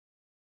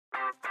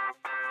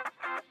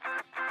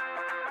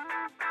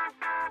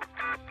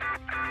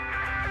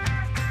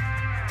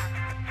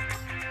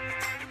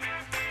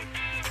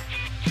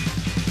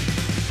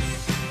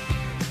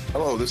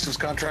Hello, this is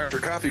Contractor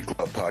Coffee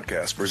Club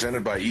podcast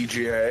presented by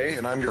EGIA,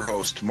 and I'm your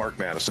host, Mark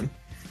Madison.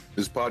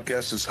 This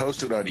podcast is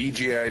hosted on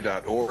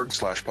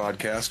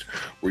egia.org/podcast,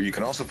 where you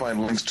can also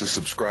find links to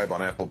subscribe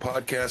on Apple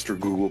Podcast or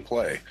Google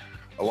Play,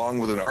 along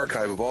with an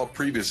archive of all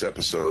previous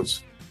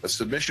episodes, a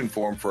submission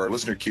form for our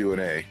listener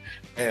Q&A,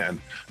 and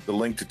the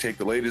link to take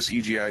the latest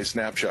EGI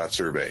Snapshot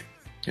survey.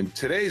 In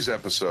today's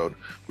episode,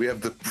 we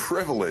have the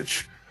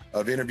privilege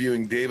of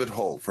interviewing David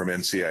Holt from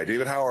NCI.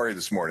 David, how are you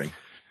this morning?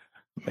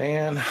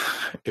 Man,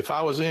 if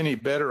I was any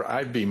better,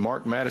 I'd be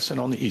Mark Madison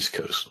on the East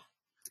Coast.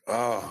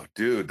 Oh,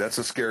 dude, that's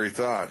a scary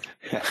thought.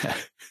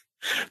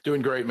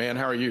 Doing great, man.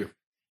 How are you?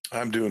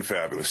 I'm doing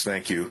fabulous.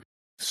 Thank you.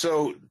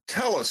 So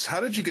tell us, how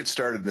did you get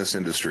started in this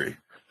industry?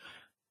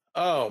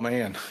 Oh,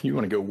 man, you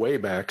want to go way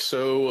back.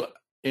 So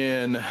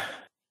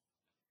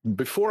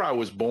before I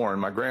was born,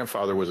 my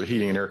grandfather was a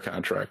heating and air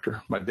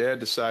contractor. My dad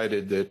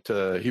decided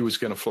that he was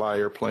going to fly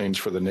airplanes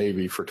for the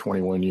Navy for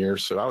 21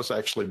 years. So I was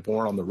actually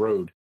born on the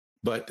road.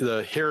 But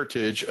the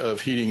heritage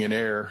of heating and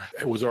air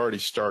was already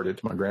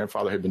started. My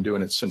grandfather had been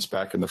doing it since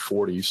back in the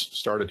 40s,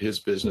 started his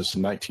business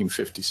in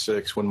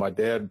 1956. When my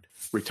dad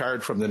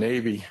retired from the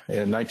Navy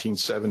in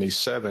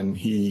 1977,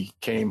 he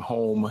came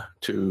home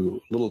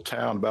to a little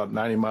town about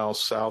 90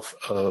 miles south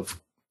of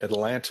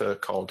Atlanta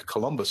called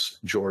Columbus,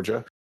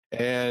 Georgia.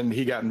 And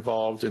he got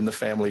involved in the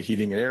family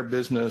heating and air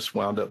business,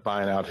 wound up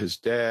buying out his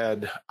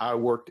dad. I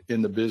worked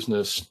in the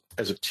business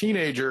as a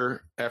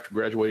teenager after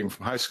graduating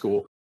from high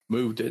school.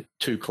 Moved it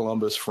to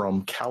Columbus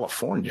from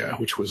California,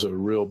 which was a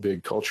real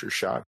big culture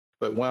shock,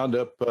 but wound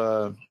up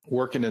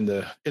working in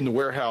the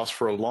warehouse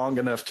for long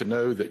enough to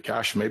know that,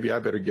 gosh, maybe I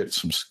better get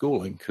some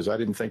schooling, because I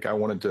didn't think I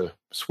wanted to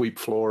sweep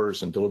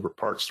floors and deliver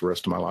parts the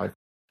rest of my life.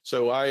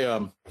 So I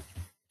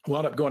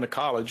wound up going to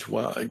college.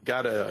 Well, I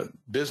got a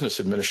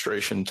business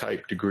administration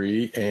type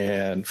degree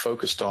and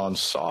focused on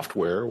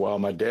software while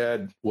my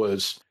dad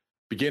was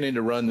beginning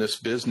to run this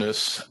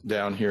business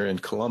down here in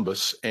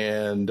Columbus.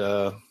 And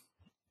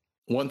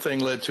one thing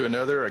led to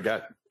another. I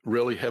got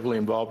really heavily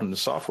involved in the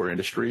software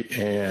industry.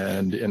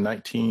 And in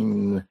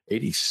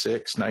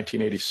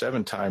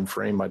 1987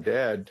 timeframe, my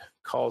dad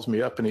calls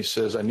me up and he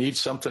says, I need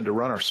something to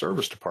run our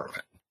service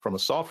department from a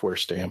software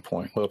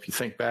standpoint. Well, if you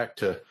think back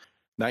to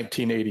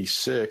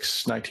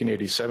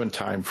 1987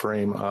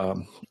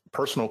 timeframe,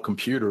 personal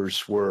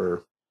computers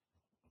were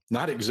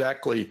not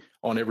exactly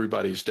on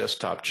everybody's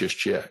desktop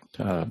just yet.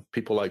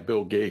 People like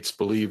Bill Gates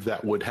believed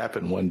that would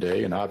happen one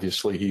day. And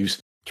obviously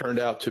he's turned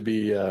out to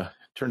be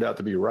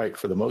right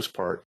for the most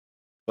part.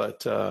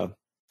 But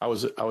I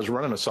was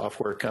running a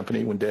software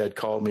company when Dad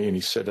called me and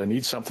he said, I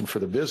need something for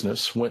the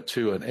business. Went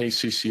to an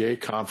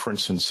ACCA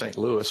conference in St.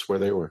 Louis where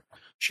they were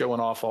showing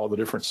off all the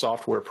different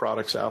software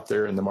products out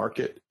there in the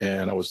market.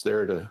 And I was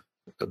there to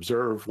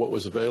observe what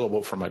was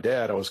available for my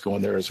dad. I was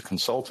going there as a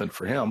consultant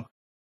for him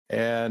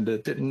and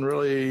didn't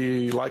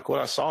really like what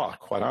I saw,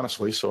 quite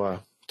honestly. So I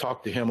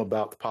talked to him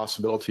about the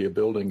possibility of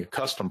building a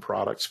custom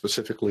product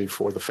specifically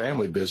for the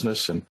family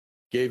business and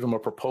gave him a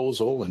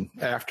proposal. And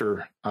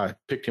after I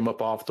picked him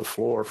up off the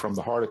floor from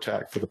the heart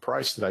attack for the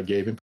price that I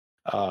gave him,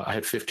 I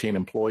had 15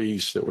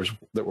 employees that were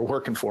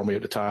working for me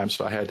at the time.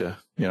 So I had to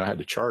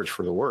charge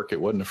for the work. It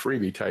wasn't a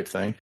freebie type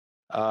thing.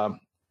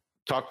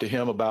 Talked to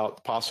him about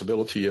the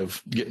possibility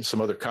of getting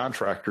some other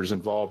contractors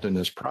involved in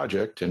this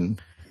project.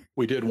 And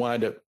we did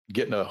wind up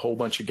getting a whole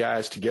bunch of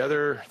guys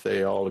together.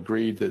 They all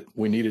agreed that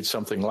we needed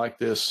something like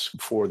this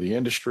for the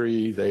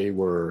industry. They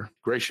were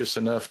gracious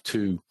enough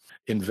to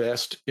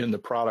invest in the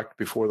product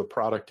before the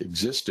product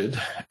existed.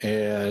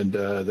 And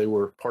they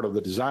were part of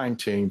the design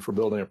team for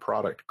building a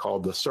product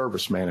called the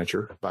Service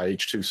Manager by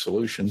H2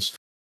 Solutions.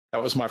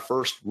 That was my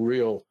first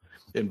real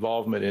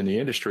involvement in the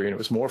industry. And it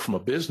was more from a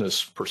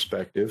business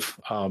perspective.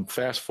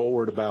 Fast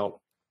forward about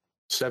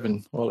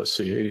 7 years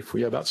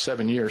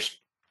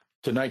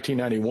to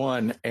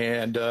 1991.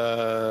 And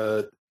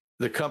the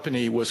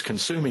company was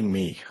consuming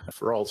me.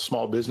 For all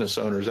small business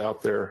owners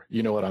out there,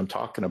 you know what I'm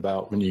talking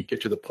about. When you get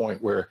to the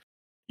point where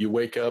you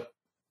wake up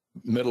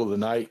middle of the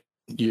night,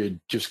 you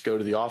just go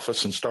to the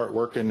office and start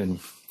working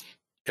and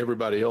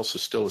everybody else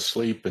is still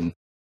asleep. And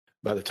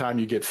by the time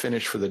you get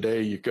finished for the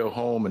day, you go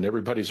home and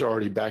everybody's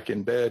already back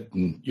in bed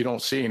and you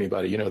don't see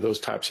anybody, those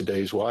types of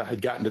days. Well, I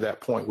had gotten to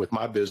that point with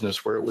my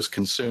business where it was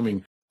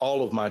consuming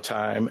all of my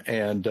time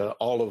and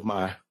all of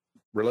my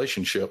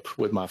relationship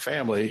with my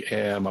family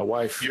and my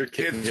wife. Your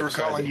kids were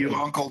calling you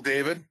Uncle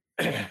David?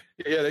 Yeah,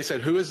 they said,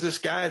 who is this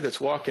guy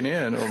that's walking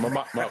in?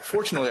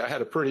 Fortunately, I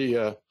had a pretty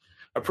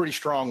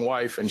strong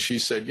wife, and she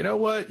said, you know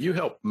what? You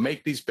help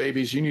make these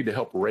babies. You need to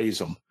help raise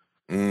them.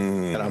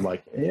 And I'm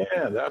like,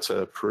 yeah, that's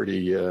a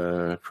pretty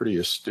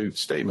astute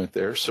statement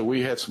there. So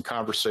we had some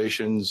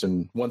conversations,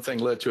 and one thing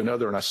led to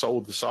another, and I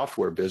sold the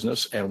software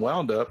business and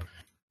wound up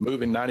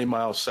moving 90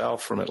 miles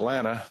south from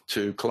Atlanta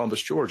to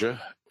Columbus,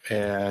 Georgia,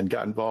 and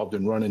got involved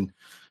in running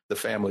the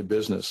family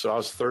business. So I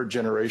was third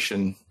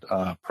generation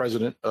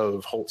president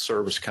of Holt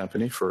Service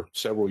Company for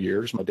several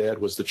years. My dad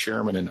was the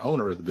chairman and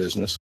owner of the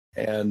business.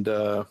 And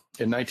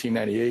in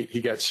 1998, he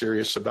got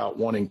serious about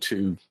wanting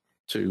to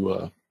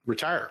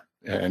retire.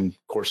 And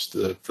of course,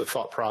 the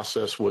thought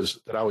process was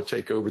that I would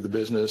take over the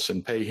business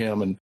and pay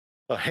him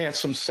a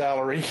handsome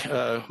salary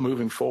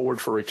moving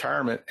forward for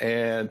retirement.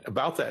 And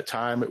about that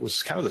time, it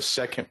was kind of the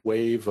second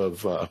wave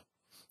of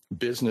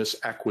business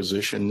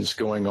acquisitions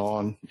going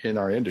on in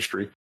our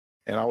industry.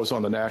 And I was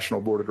on the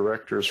national board of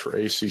directors for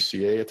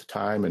ACCA at the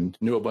time and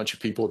knew a bunch of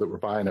people that were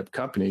buying up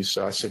companies.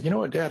 So I said, you know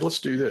what, Dad, let's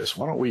do this.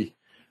 Why don't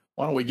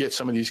we get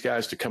some of these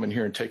guys to come in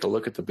here and take a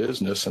look at the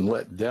business and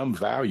let them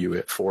value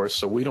it for us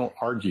so we don't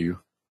argue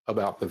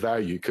about the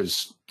value?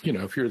 Because,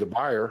 if you're the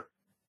buyer,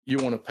 you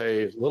want to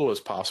pay as little as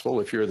possible.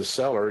 If you're the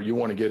seller, you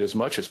want to get as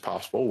much as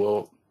possible.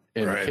 Well,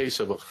 in the case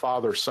of a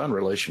father-son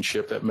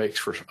relationship, that makes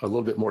for a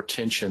little bit more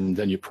tension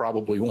than you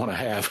probably want to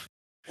have.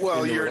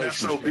 Well, you're an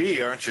SOB,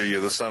 aren't you? You're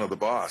the son of the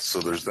boss,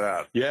 so there's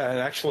that. Yeah, and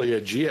actually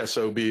a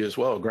GSOB as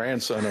well,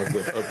 grandson of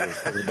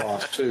the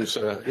boss too.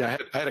 So yeah,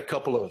 I had a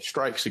couple of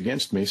strikes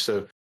against me.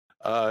 So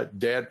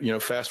Dad,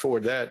 fast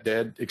forward that,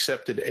 Dad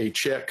accepted a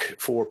check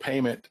for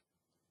payment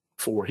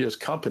for his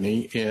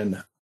company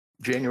in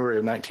January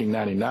of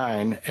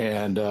 1999,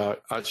 and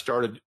I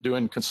started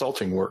doing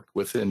consulting work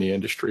within the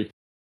industry.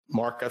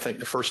 Mark, I think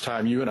the first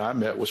time you and I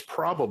met was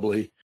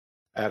probably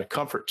at a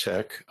Comfort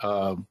Tech.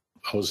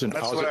 I was at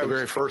the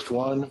very first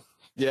one.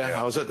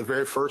 Yeah, I was at the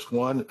very first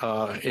one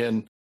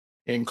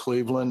in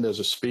Cleveland as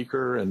a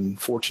speaker, and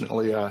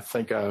fortunately, I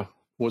think I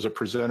was a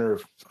presenter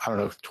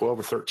of 12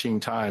 or 13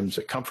 times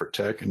at Comfort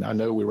Tech, and I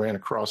know we ran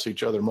across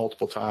each other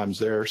multiple times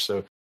there.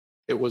 So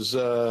it was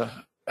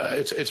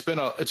it's been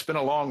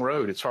a long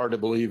road. It's hard to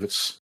believe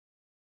it's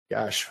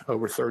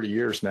over 30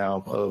 years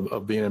now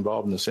of being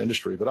involved in this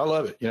industry, but I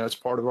love it. It's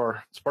part of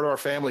our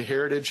family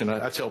heritage. And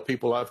I tell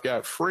people I've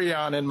got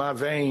Freon in my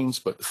veins,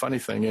 but the funny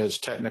thing is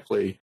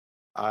technically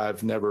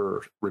I've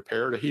never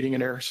repaired a heating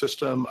and air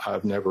system.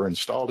 I've never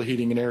installed a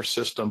heating and air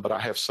system, but I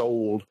have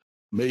sold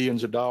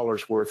millions of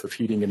dollars worth of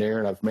heating and air.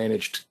 And I've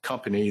managed a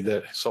company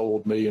that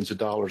sold millions of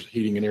dollars of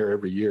heating and air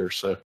every year.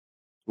 So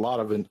a lot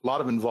of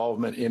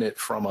involvement in it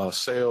from a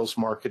sales,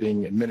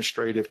 marketing,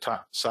 administrative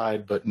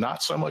side, but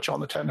not so much on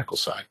the technical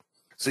side.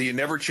 So you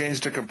never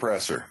changed a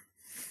compressor?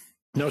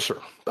 No, sir.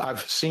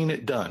 I've seen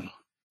it done.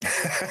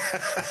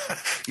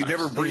 You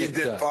never breathed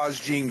in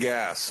phosgene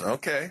gas?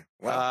 Okay.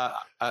 Well.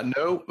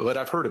 No, but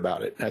I've heard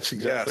about it. That's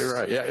exactly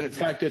right. Yeah. In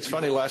fact, it's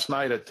funny. Last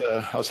night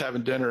I was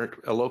having dinner at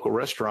a local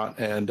restaurant,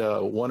 and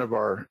one of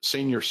our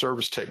senior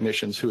service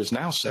technicians, who is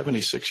now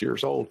 76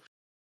 years old,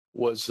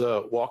 was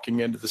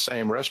walking into the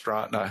same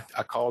restaurant, and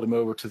I called him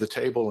over to the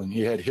table, and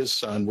he had his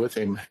son with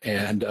him,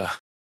 and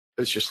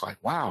it's just like,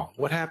 wow,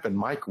 what happened,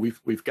 Mike?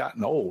 We've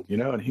gotten old,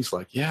 and he's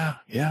like, yeah,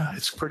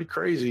 it's pretty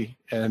crazy.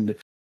 And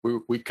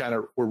we kind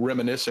of were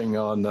reminiscing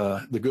on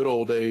the good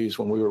old days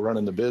when we were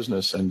running the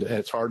business, and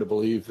it's hard to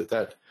believe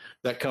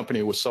that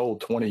company was sold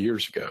 20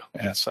 years ago.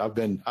 And so I've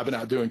been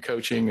out doing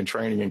coaching and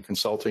training and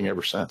consulting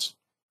ever since.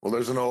 Well,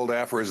 there's an old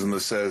aphorism that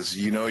says,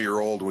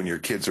 you're old when your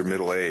kids are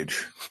middle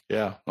age.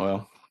 Yeah,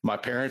 well, my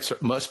parents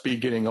must be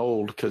getting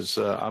old, because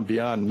I'm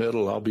beyond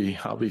middle. I'll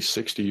be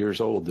 60 years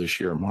old this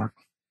year, Mark.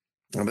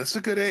 Well, that's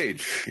a good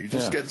age. You're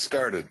just getting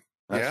started.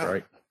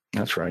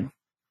 That's right.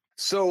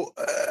 So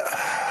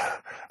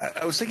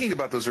I was thinking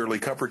about those early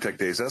Comfort Tech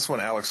days. That's when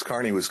Alex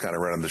Carney was kind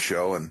of running the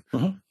show and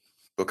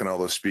booking all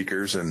those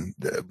speakers. And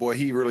boy,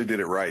 he really did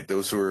it right.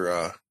 Those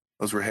were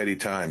heady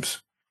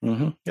times.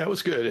 Mm-hmm. Yeah, it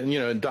was good.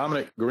 And,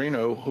 Dominic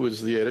Garino, who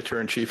was the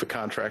editor-in-chief of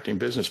Contracting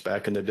Business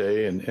back in the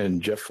day,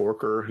 and Jeff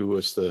Forker, who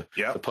was the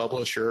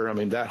publisher. I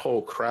mean, that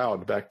whole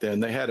crowd back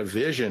then, they had a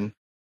vision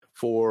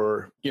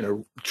for,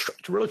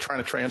 really trying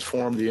to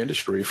transform the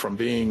industry from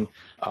being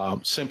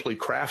simply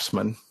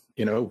craftsmen,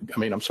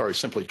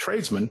 simply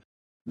tradesmen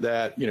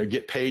that,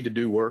 get paid to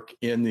do work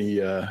in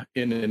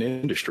in an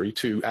industry,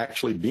 to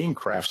actually being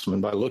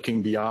craftsmen by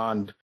looking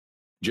beyond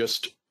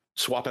just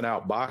swapping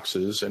out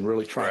boxes and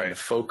really trying to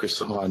focus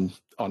on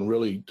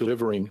really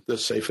delivering the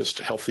safest,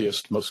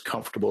 healthiest, most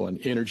comfortable and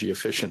energy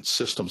efficient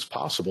systems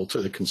possible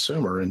to the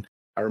consumer. And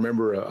I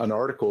remember an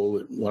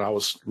article when I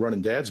was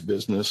running Dad's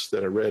business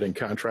that I read in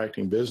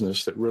Contracting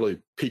Business that really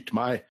piqued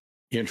my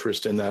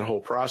interest in that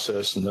whole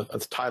process. And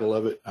the title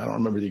of it, I don't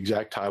remember the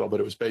exact title, but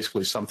it was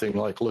basically something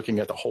like looking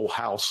at the whole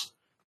house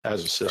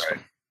as a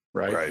system.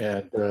 Right.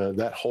 And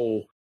that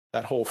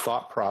whole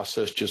thought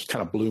process just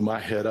kind of blew my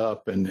head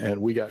up, and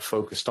we got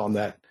focused on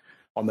that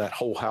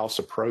whole house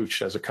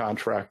approach as a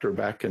contractor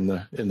back in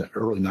the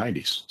early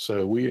 90s.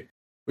 So we've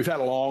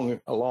had a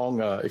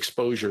long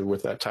exposure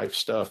with that type of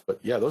stuff. But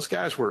yeah, those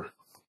guys were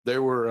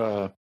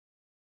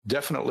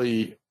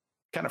definitely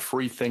kind of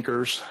free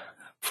thinkers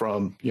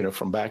from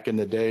back in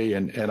the day.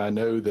 And I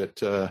know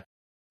that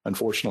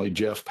unfortunately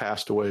Jeff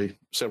passed away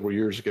several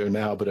years ago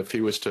now, but if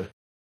he was to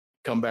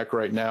come back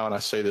right now, and I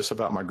say this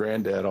about my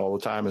granddad all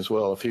the time as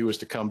well, if he was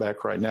to come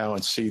back right now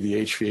and see the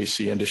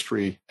HVAC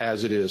industry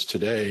as it is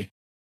today,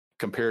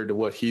 compared to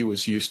what he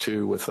was used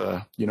to with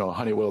a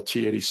Honeywell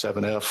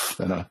T87F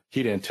and a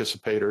heat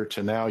anticipator,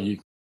 to now you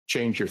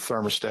change your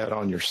thermostat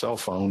on your cell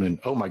phone and,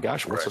 oh my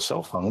gosh, what's a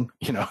cell phone?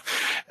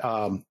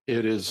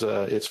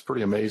 It's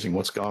pretty amazing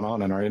what's gone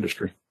on in our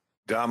industry.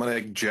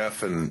 Dominic,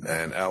 Jeff, and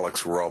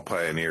Alex were all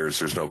pioneers.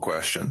 There's no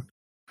question.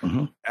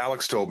 Mm-hmm.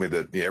 Alex told me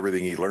that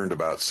everything he learned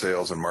about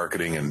sales and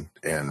marketing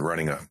and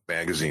running a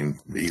magazine,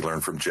 he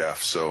learned from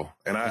Jeff. So,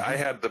 and I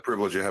had the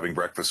privilege of having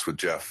breakfast with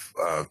Jeff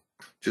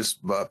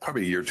just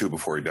probably a year or two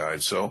before he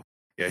died. So,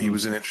 yeah, he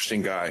was an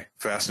interesting guy,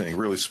 fascinating,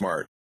 really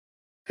smart.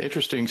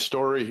 Interesting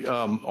story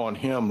on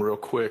him, real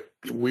quick.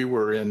 We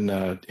were in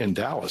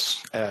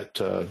Dallas at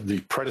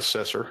the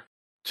predecessor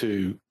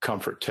to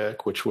Comfort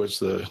Tech, which was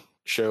the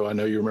show I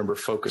know you remember,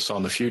 Focus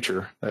on the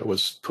Future, that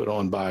was put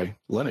on by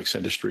Lennox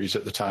Industries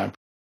at the time.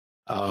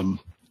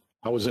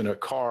 I was in a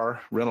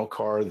rental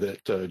car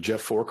that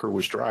Jeff Forker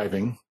was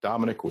driving.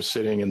 Dominic was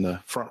sitting in the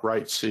front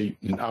right seat,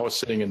 and I was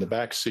sitting in the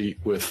back seat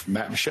with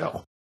Matt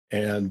Michelle.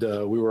 And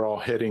we were all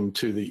heading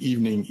to the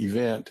evening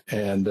event,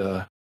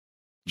 and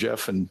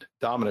Jeff and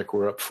Dominic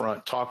were up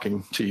front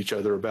talking to each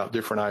other about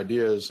different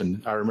ideas.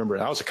 And I remember,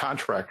 I was a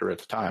contractor at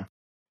the time,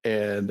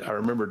 and I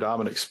remember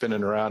Dominic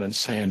spinning around and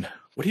saying,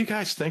 "What do you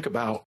guys think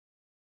about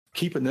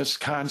keeping this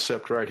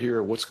concept right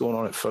here, what's going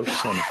on at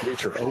Focus on the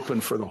Future,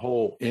 open for the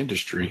whole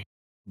industry,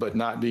 but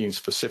not being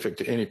specific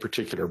to any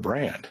particular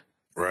brand?"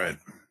 Right.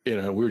 We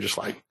were just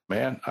like,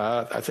 "Man,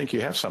 I think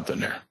you have something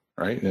there."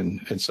 Right.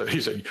 And so he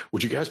said,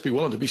 "Would you guys be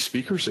willing to be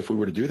speakers if we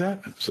were to do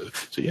that?" So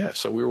yeah.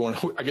 So we were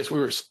I guess we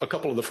were a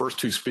couple of the first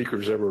two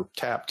speakers ever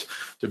tapped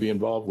to be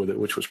involved with it,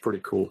 which was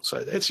pretty cool. So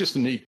it's just a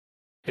neat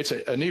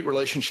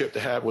relationship to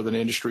have with an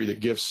industry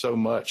that gives so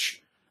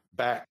much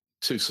back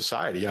to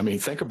society. I mean,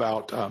 think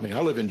about, I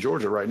live in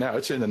Georgia right now.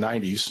 It's in the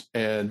 90s.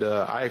 And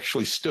I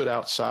actually stood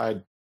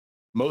outside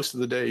most of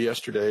the day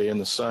yesterday in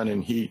the sun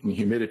and heat and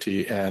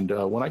humidity. And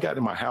when I got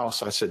to my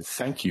house, I said,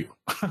 "Thank you."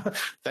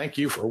 Thank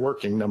you for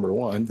working, number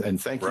one.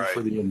 And thank you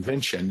for the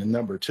invention. And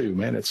number two,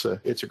 man, it's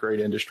a great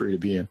industry to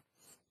be in.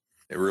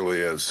 It really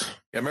is.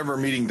 I remember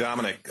meeting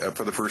Dominic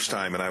for the first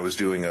time, and I was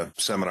doing a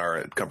seminar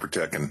at Comfort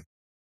Tech, and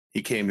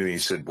he came to me and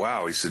he said,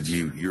 "Wow," he said,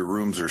 your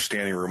rooms are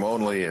standing room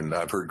only, and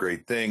I've heard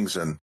great things.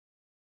 And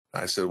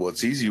I said, "Well,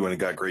 it's easy when you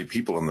got great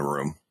people in the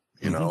room."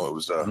 It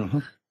was,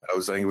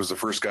 I think he was the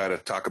first guy to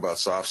talk about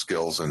soft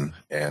skills, and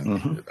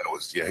that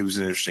was, he was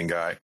an interesting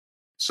guy.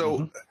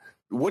 So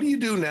what do you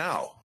do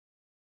now?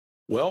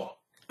 Well,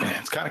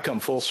 it's kind of come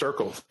full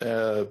circle.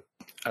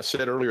 I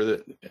said earlier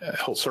that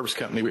whole service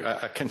company,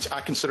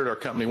 I considered our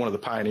company one of the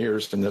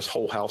pioneers in this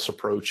whole house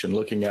approach and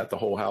looking at the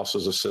whole house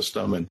as a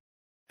system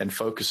and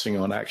focusing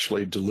on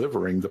actually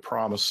delivering the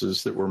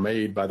promises that were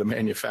made by the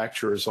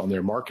manufacturers on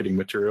their marketing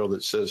material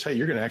that says, "Hey,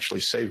 you're going to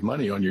actually save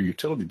money on your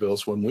utility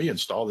bills when we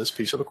install this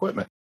piece of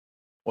equipment."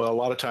 Well, a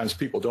lot of times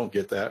people don't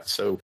get that.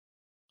 So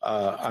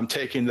I'm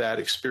taking that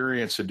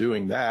experience of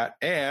doing that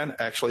and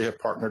actually have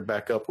partnered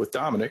back up with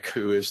Dominic,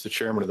 who is the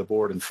chairman of the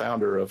board and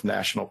founder of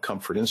National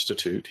Comfort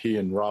Institute. He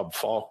and Rob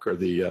Falk are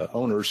the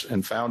owners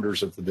and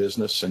founders of the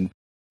business. And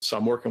so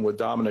I'm working with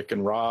Dominic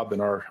and Rob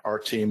and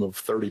our team of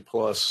 30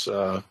 plus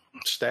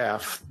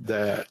staff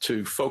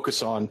to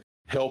focus on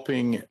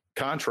helping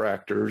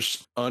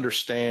contractors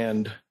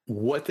understand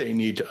what they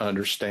need to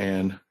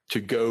understand to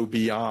go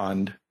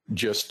beyond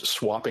just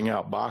swapping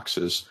out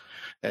boxes,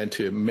 and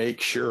to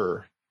make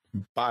sure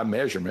by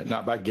measurement,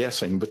 not by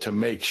guessing, but to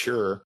make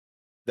sure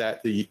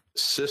that the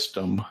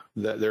system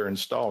that they're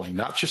installing,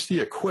 not just the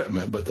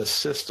equipment, but the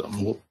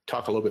system, we'll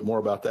talk a little bit more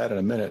about that in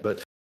a minute,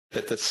 but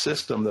that the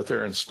system that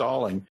they're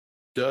installing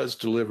does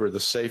deliver the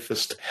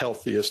safest,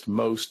 healthiest,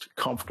 most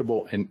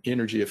comfortable and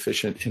energy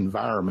efficient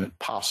environment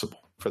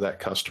possible for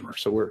that customer.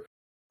 So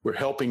we're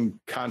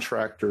helping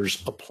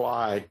contractors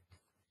apply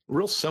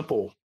real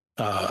simple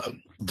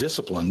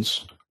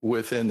disciplines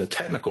within the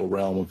technical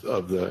realm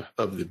of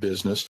the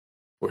business.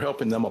 We're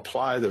helping them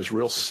apply those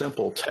real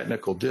simple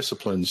technical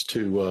disciplines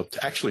to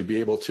actually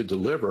be able to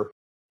deliver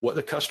what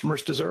the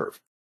customers deserve.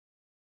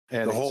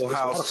 And the whole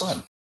house, a lot of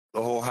fun.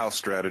 The whole house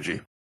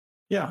strategy.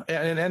 Yeah,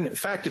 and in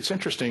fact, it's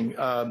interesting.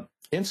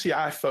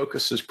 NCI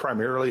focuses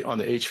primarily on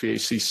the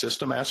HVAC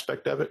system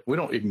aspect of it. We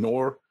don't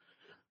ignore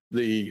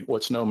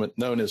what's known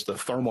as the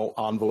thermal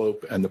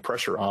envelope and the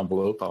pressure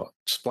envelope. I'll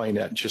explain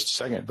that in just a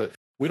second. But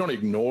we don't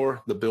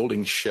ignore the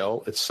building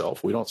shell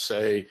itself. We don't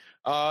say,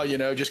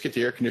 just get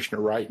the air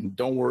conditioner right and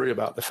don't worry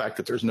about the fact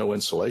that there's no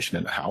insulation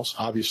in the house.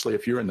 Obviously,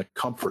 if you're in the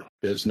comfort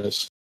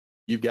business,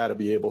 you've got to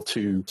be able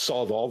to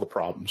solve all the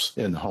problems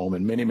in the home.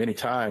 And many, many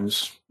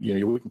times, we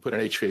can put an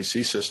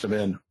HVAC system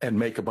in and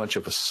make a bunch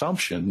of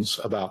assumptions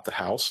about the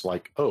house,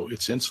 like, oh,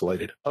 it's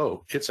insulated.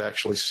 Oh, it's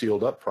actually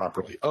sealed up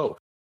properly. Oh,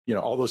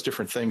 all those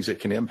different things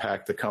that can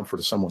impact the comfort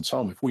of someone's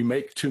home. If we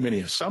make too many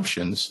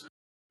assumptions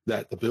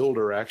that the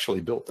builder actually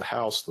built the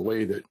house the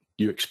way that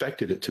you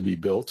expected it to be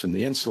built, and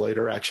the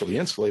insulator actually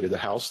insulated the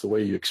house the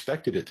way you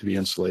expected it to be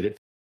insulated,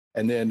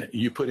 and then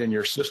you put in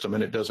your system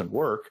and it doesn't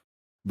work,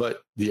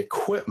 but the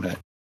equipment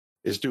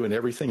is doing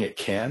everything it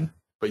can,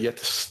 but yet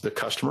the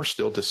customer's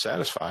still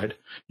dissatisfied,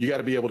 you got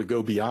to be able to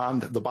go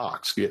beyond the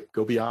box,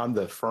 go beyond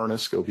the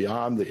furnace, go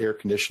beyond the air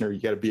conditioner. You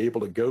got to be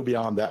able to go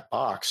beyond that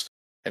box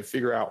and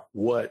figure out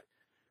what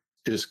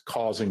is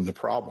causing the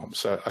problem.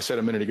 So I said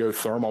a minute ago,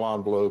 thermal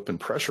envelope and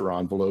pressure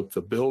envelope,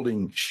 the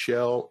building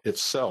shell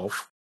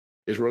itself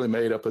is really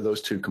made up of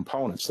those two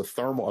components. The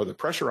thermal or the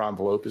pressure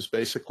envelope is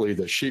basically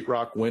the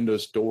sheetrock,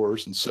 windows,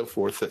 doors, and so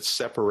forth that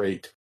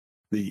separate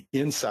the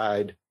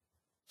inside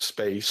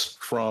space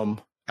from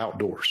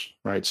outdoors,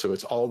 right? So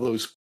it's all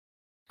those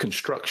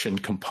construction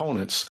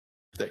components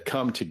that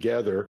come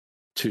together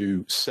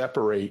to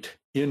separate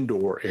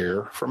indoor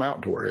air from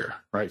outdoor air,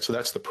 right? So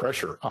that's the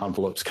pressure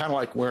envelope. It's kind of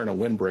like wearing a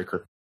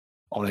windbreaker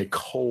on a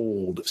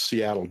cold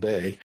Seattle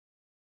day.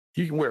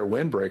 You can wear a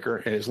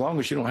windbreaker, and as long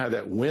as you don't have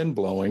that wind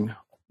blowing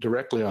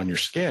directly on your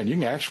skin, you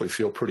can actually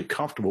feel pretty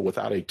comfortable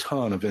without a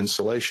ton of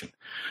insulation.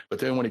 But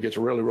then when it gets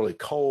really, really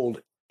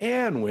cold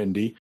and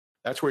windy,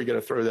 that's where you got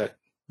to throw that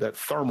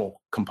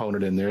thermal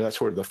component in there. That's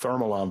where the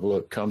thermal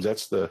envelope comes.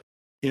 That's the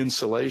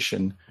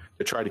insulation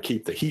to try to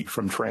keep the heat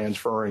from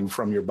transferring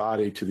from your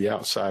body to the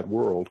outside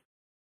world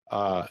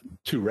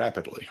too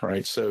rapidly,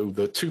 right? So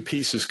the two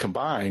pieces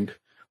combined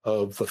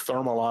of the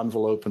thermal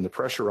envelope and the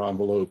pressure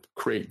envelope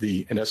create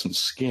the, in essence,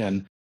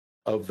 skin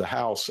of the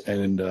house.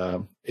 And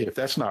if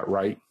that's not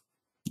right,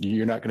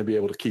 you're not going to be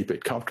able to keep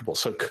it comfortable.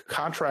 So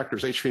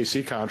contractors,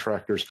 HVAC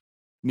contractors,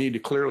 need to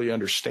clearly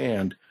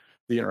understand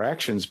the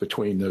interactions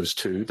between those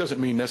two. It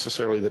doesn't mean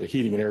necessarily that a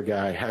heating and air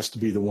guy has to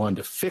be the one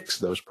to fix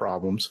those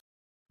problems.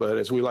 But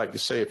as we like to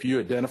say, if you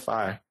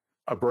identify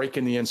a break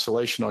in the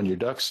insulation on your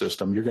duct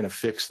system, you're going to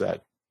fix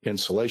that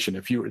insulation.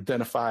 If you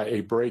identify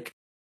a break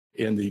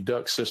in the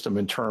duct system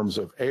in terms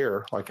of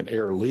air, like an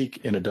air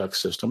leak in a duct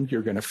system,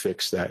 you're going to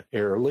fix that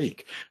air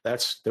leak.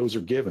 Those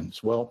are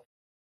givens. Well,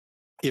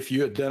 if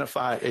you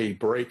identify a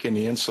break in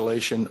the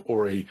insulation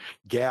or a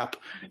gap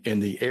in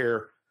the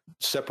air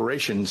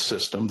separation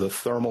system, the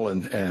thermal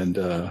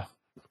and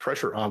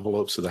pressure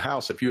envelopes of the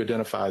house, if you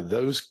identify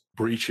those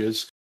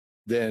breaches,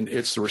 then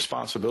it's the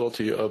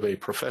responsibility of a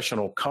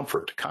professional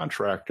comfort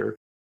contractor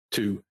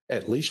to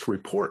at least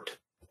report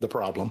the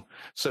problem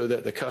so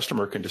that the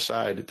customer can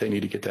decide that they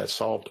need to get that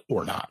solved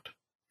or not.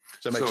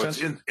 Does that make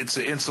sense? It's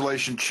an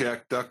insulation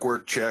check,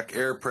 ductwork check,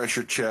 air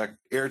pressure check,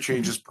 air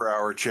changes per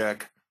hour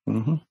check.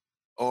 Mm-hmm.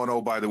 Oh,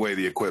 and by the way,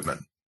 the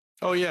equipment.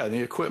 Oh, yeah.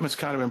 The equipment's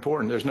kind of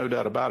important. There's no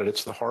doubt about it.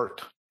 It's the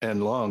heart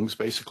and lungs,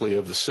 basically,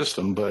 of the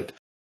system. But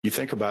you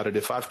think about it,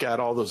 if I've got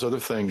all those other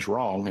things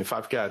wrong, if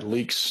I've got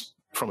leaks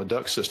from a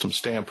duct system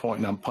standpoint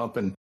and I'm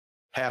pumping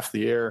half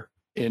the air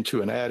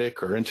into an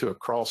attic or into a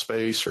crawl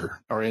space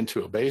or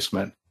into a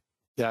basement,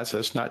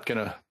 that's not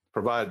going to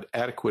provide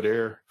adequate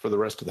air for the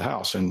rest of the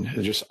house. And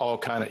there's just all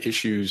kind of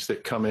issues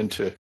that come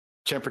into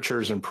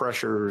temperatures and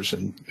pressures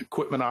and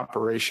equipment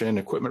operation,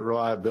 equipment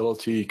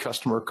reliability,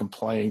 customer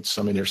complaints.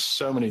 I mean, there's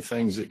so many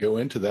things that go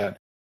into that.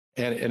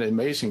 And an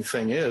amazing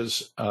thing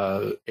is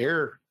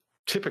air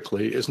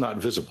typically is not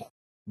visible,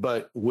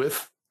 but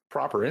with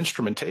proper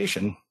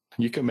instrumentation,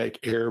 you can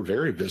make air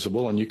very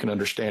visible and you can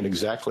understand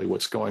exactly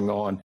what's going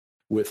on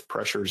with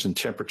pressures and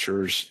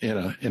temperatures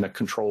in a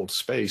controlled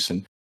space.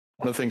 And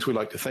one of the things we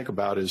like to think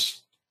about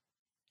is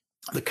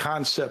the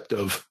concept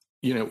of,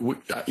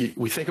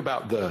 we think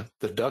about the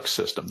duct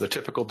system, the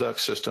typical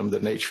duct system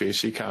that an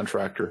HVAC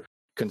contractor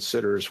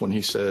considers when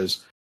he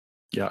says,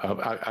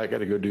 I got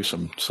to go do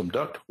some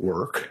duct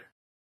work.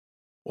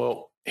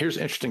 Well, here's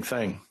an interesting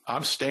thing.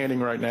 I'm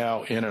standing right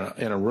now in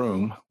a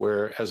room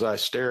where, as I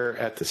stare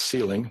at the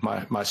ceiling,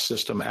 my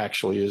system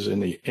actually is in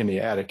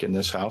the attic in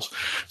this house.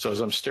 So as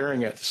I'm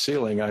staring at the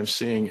ceiling, I'm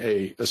seeing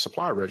a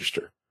supply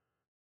register,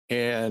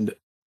 and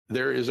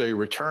there is a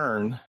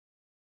return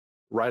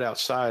right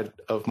outside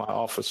of my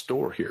office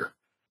door here.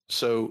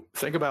 So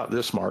think about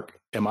this, Mark.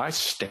 Am I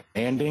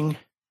standing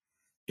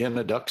in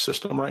the duct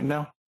system right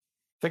now?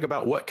 Think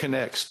about what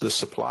connects the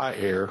supply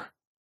air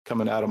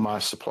coming out of my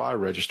supply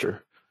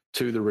register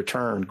to the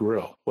return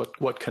grill.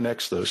 What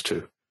connects those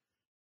two?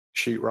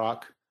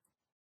 Sheetrock,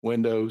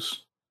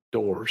 windows,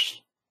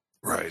 doors.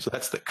 Right. So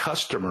that's the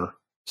customer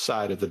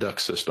side of the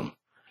duct system.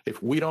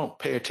 If we don't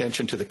pay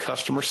attention to the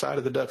customer side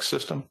of the duct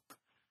system,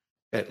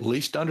 at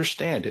least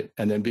understand it,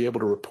 and then be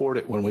able to report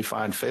it when we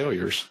find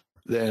failures,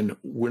 then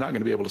we're not going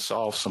to be able to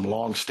solve some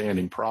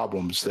long-standing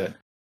problems that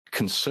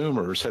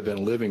consumers have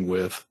been living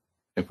with.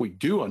 If we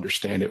do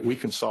understand it, we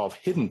can solve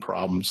hidden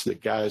problems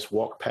that guys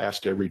walk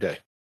past every day.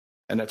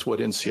 And that's what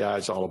NCI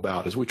is all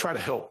about, is we try to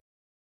help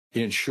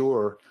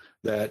ensure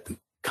that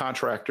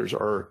contractors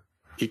are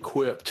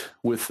equipped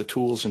with the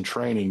tools and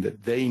training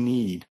that they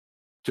need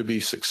to be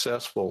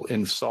successful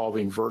in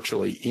solving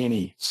virtually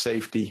any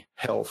safety,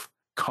 health,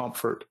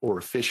 comfort, or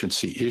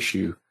efficiency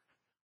issue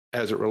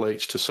as it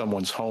relates to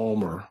someone's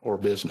home or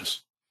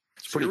business.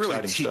 It's pretty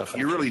exciting stuff.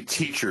 You're really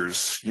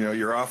teachers.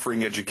 You're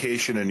offering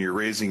education and you're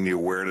raising the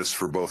awareness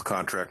for both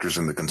contractors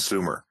and the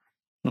consumer.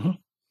 Mm-hmm.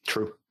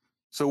 True.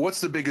 So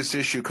what's the biggest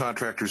issue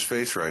contractors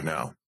face right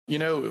now?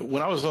 When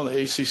I was on the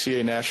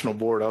ACCA National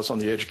Board, I was on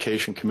the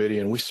Education Committee,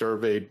 and we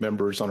surveyed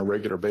members on a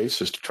regular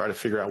basis to try to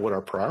figure out what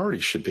our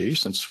priorities should be,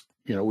 since,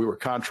 we were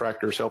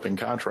contractors helping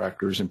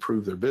contractors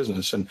improve their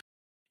business. And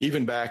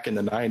even back in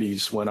the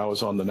 90s, when I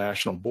was on the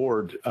National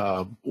Board,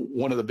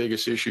 one of the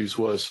biggest issues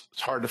was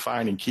it's hard to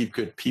find and keep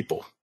good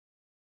people.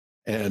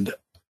 And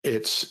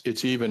it's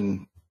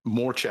even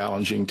more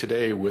challenging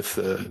today with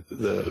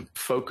the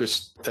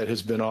focus that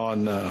has been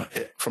on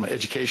from an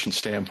education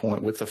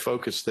standpoint, with the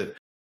focus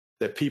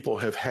that people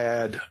have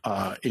had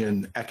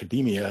in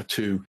academia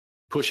to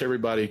push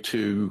everybody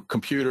to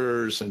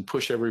computers and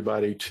push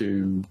everybody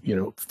to,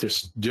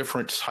 there's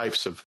different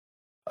types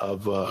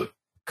of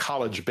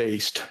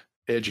college-based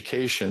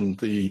education,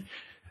 the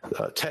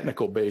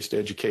technical-based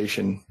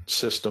education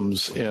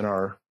systems in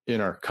our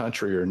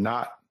country are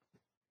not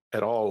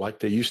at all like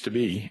they used to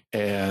be,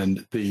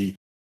 and the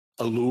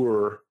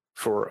allure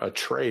for a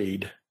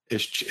trade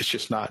it's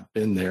just not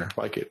been there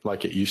like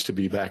it used to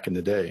be back in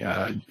the day.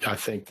 I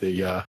think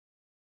the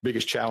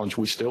biggest challenge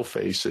we still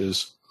face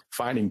is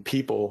finding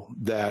people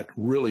that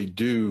really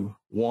do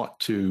want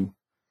to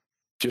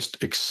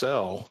just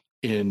excel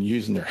in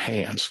using their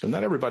hands. And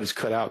not everybody's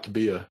cut out to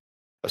be a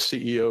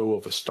CEO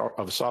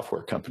of a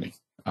software company.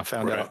 I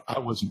found out I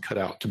wasn't cut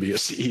out to be a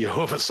CEO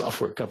of a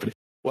software company.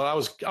 Well, I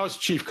was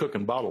chief cook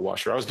and bottle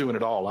washer. I was doing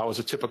it all. I was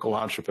a typical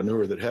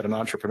entrepreneur that had an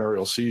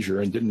entrepreneurial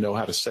seizure and didn't know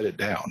how to set it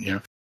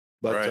down.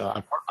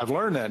 But I've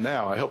learned that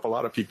now. I help a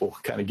lot of people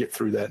kind of get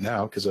through that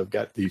now because I've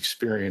got the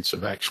experience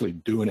of actually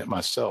doing it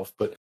myself.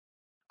 But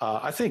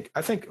I think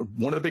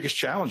one of the biggest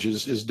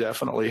challenges is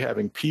definitely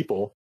having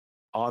people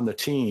on the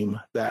team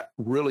that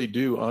really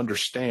do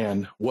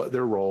understand what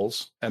their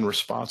roles and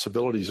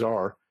responsibilities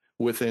are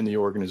within the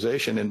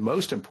organization, and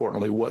most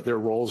importantly, what their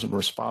roles and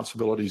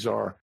responsibilities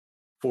are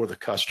for the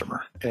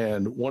customer.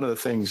 And one of the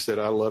things that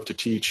I love to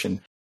teach,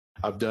 and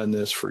I've done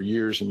this for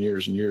years and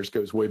years and years,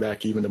 goes way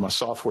back even to my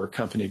software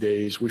company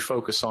days. We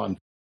focus on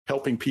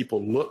helping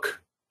people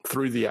look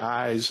through the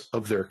eyes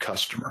of their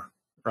customer,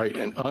 right?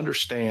 And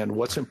understand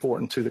what's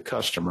important to the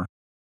customer.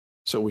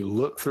 So we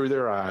look through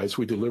their eyes,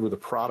 we deliver the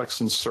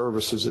products and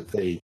services that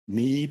they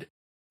need,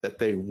 that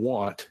they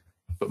want,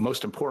 but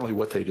most importantly,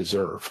 what they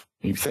deserve.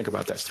 And you think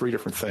about that, it's three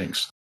different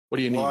things. What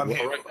do you need?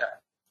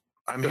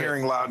 I'm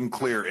hearing loud and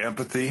clear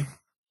empathy,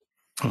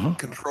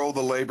 control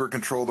the labor,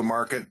 control the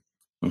market,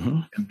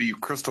 and be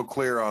crystal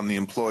clear on the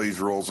employee's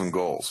roles and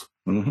goals.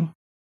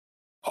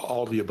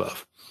 All the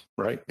above,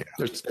 right? Yeah.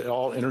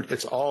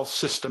 It's all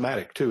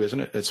systematic too, isn't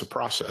it? It's a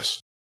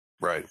process.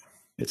 Right.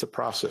 It's a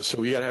process. So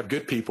we got to have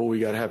good people. We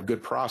got to have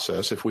good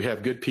process. If we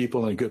have good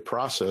people and good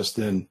process,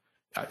 then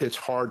it's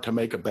hard to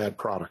make a bad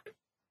product.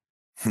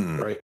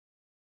 Right.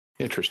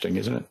 Interesting,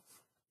 isn't it?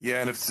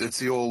 Yeah. And it's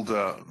the old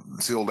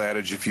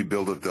adage, if you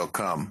build it, they'll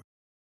come.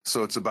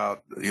 So it's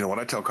about, when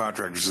I tell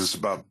contractors, it's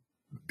about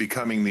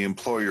becoming the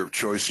employer of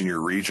choice in your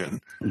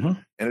region. And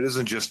it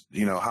isn't just,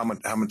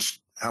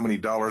 how many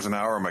dollars an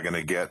hour am I going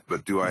to get,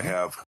 but do I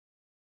have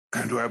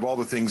all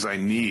the things I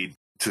need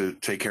to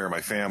take care of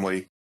my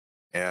family?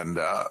 And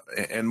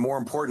more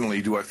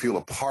importantly, do I feel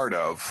a part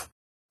of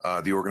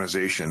the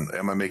organization?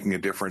 Am I making a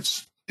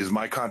difference? Is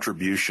my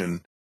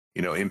contribution,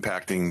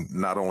 impacting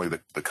not only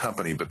the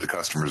company, but the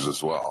customers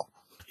as well?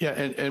 Yeah.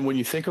 And when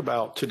you think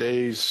about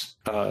today's,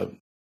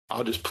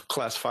 I'll just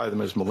classify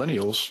them as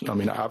millennials. I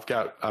mean, I've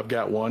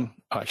got one,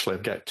 actually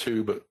I've got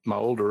two, but my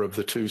older of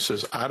the two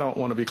says, I don't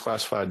want to be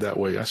classified that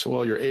way. I said,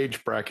 well, your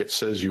age bracket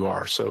says you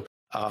are. So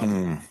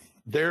one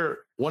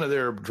of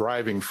their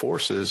driving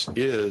forces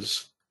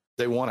is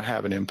they want to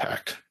have an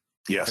impact.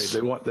 Yes.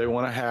 Right? They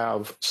want to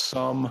have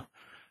some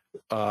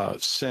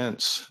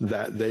sense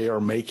that they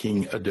are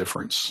making a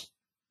difference.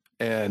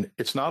 And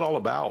it's not all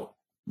about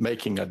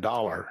making a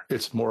dollar.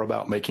 It's more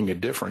about making a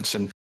difference.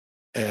 And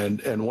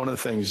one of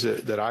the things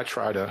that I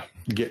try to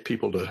get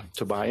people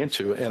to buy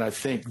into, and I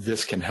think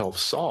this can help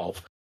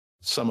solve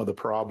some of the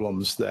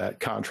problems that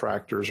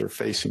contractors are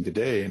facing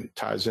today, and it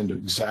ties into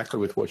exactly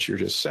with what you're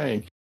just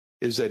saying,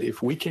 is that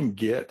if we can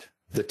get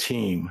the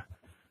team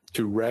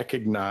to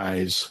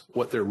recognize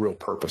what their real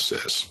purpose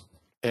is,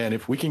 and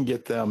if we can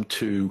get them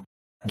to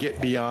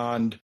get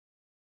beyond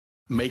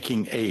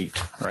making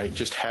right,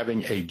 just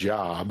having a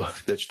job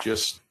that's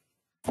just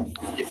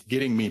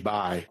getting me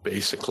by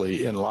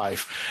basically in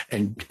life,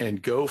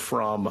 and go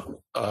from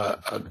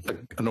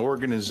an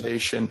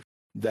organization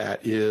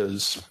that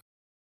is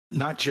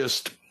not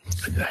just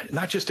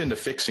into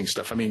fixing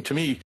stuff. I mean, to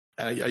me,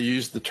 I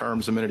used the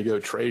terms a minute ago,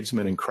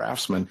 tradesman and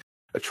craftsman.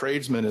 A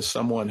tradesman is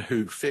someone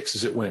who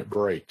fixes it when it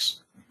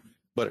breaks,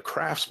 but a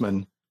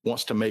craftsman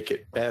wants to make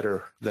it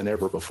better than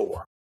ever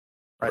before.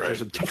 Right?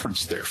 There's a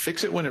difference there.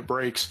 Fix it when it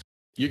breaks.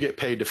 You get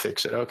paid to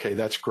fix it. Okay,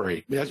 that's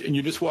great. And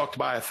you just walked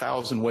by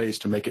 1,000 ways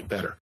to make it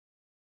better.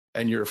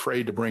 And you're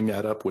afraid to bring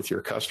that up with your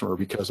customer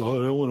because, I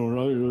don't want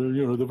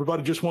to,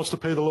 everybody just wants to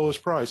pay the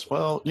lowest price.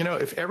 Well,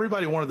 if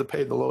everybody wanted to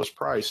pay the lowest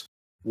price,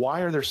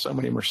 why are there so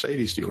many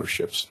Mercedes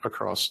dealerships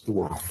across the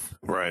world?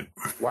 Right.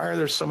 Why are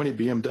there so many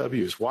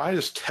BMWs? Why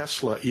is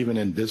Tesla even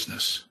in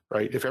business?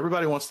 Right. If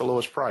everybody wants the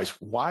lowest price,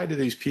 why do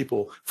these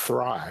people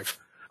thrive?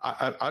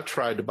 I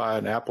tried to buy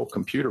an Apple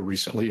computer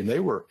recently, and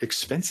they were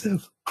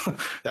expensive.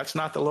 That's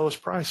not the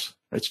lowest price.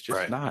 It's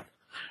just not.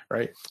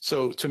 Right.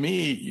 So to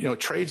me, a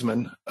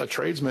tradesman,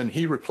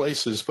 he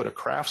replaces, but a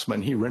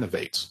craftsman, he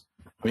renovates.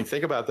 I mean,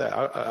 think about that.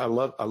 I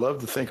love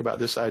to think about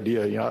this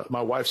idea.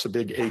 My wife's a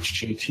big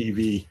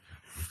HGTV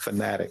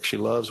fanatic. She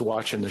loves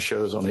watching the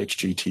shows on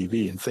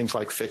HGTV and things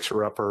like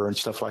Fixer Upper and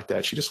stuff like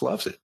that. She just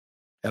loves it.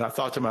 And I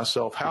thought to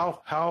myself,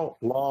 how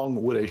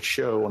long would a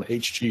show on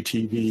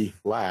HGTV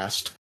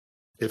last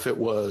if it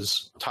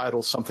was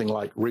titled something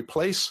like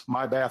Replace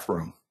My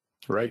Bathroom,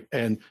 right?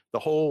 And the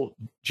whole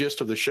gist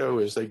of the show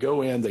is they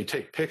go in, they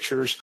take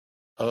pictures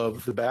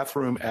of the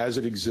bathroom as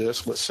it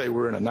exists. Let's say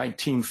we're in a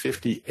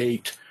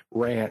 1958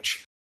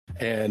 ranch,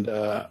 and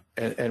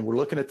we're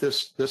looking at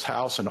this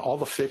house, and all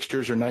the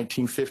fixtures are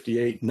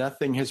 1958.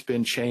 Nothing has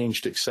been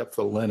changed except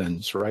the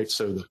linens, right?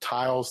 So the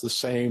tile's the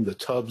same, the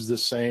tub's the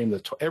same,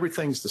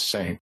 everything's the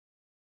same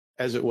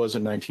as it was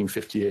in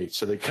 1958.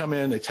 So they come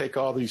in, they take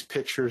all these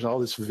pictures and all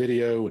this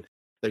video, and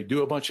they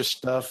do a bunch of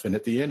stuff. And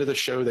at the end of the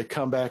show, they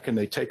come back and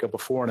they take a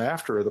before and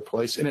after of the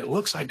place, and it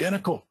looks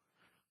identical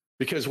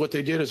because what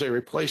they did is they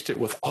replaced it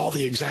with all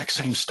the exact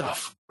same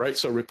stuff, right?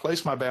 So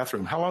Replace My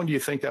Bathroom. How long do you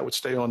think that would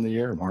stay on the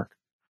air, Mark?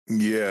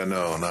 Yeah,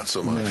 no, not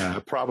so much. Yeah,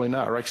 probably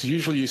not, right? Because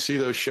usually you see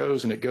those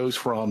shows and it goes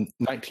from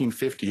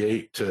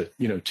 1958 to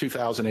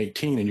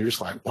 2018, and you're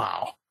just like,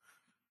 wow,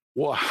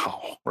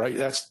 right?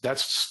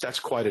 That's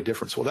quite a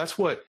difference. Well, that's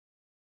what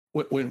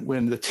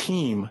when the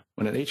team,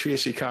 when an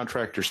HVAC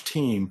contractor's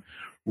team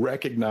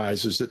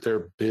recognizes that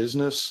their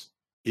business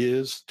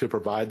is to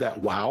provide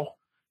that wow,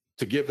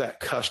 to give that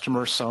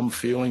customer some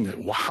feeling that,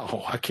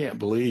 wow, I can't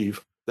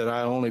believe that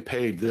I only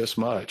paid this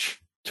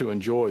much to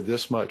enjoy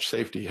this much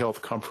safety,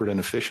 health, comfort, and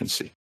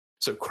efficiency.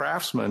 So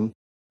Craftsman,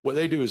 what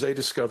they do is they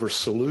discover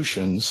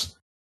solutions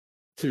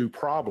to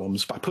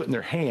problems by putting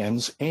their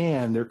hands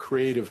and their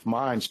creative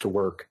minds to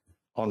work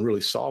on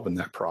really solving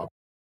that problem.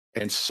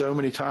 And so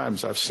many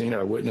times I've seen it,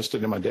 I witnessed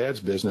it in my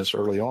dad's business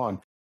early on.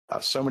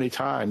 So many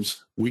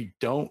times we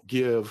don't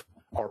give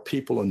our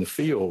people in the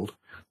field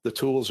the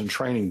tools and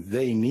training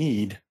they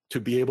need to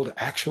be able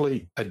to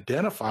actually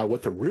identify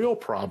what the real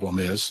problem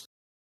is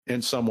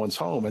in someone's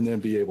home and then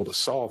be able to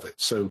solve it.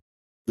 So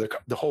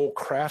the whole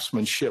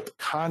craftsmanship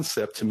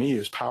concept to me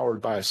is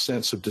powered by a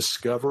sense of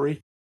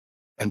discovery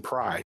and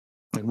pride.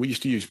 And we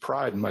used to use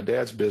pride in my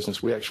dad's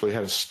business. We actually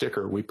had a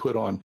sticker we put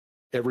on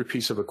every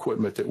piece of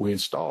equipment that we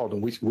installed.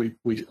 And we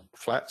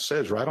flat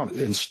says right on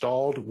it,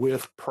 installed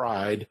with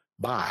pride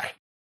by.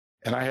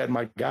 And I had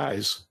my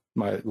guys,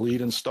 my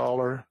lead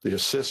installer, the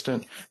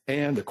assistant,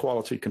 and the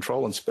quality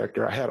control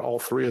inspector. I had all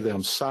three of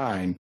them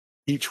sign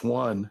each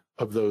one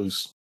of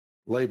those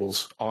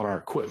labels on our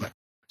equipment.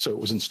 So it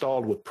was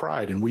installed with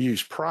pride, and we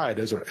use pride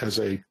as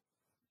an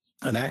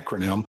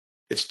acronym.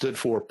 It stood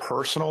for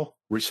personal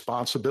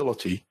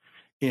responsibility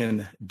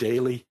in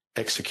daily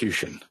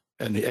execution.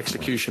 And the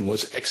execution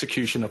was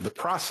execution of the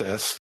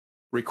process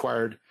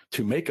required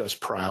to make us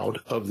proud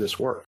of this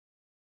work.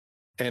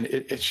 And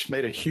it's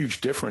made a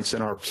huge difference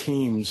in our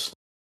team's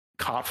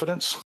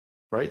confidence,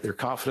 right? Their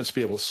confidence to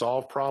be able to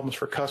solve problems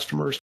for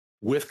customers.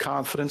 With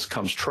confidence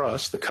comes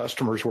trust. The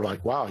customers were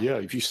like, wow, yeah,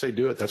 if you say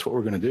do it, that's what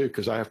we're going to do,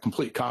 because I have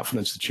complete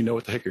confidence that you know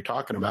what the heck you're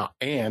talking about.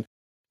 And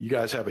you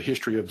guys have a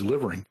history of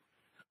delivering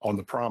on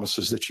the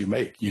promises that you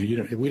make. We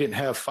didn't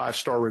have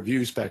 5-star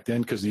reviews back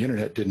then because the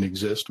internet didn't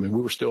exist. I mean,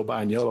 we were still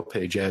buying Yellow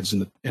Page ads in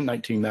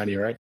 1990,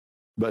 right?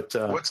 But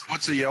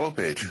what's a Yellow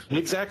Page?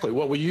 Exactly.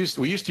 Well, we used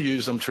to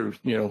use them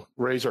to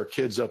raise our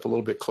kids up a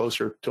little bit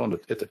closer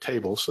at the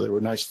table, so they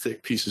were nice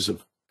thick pieces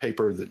of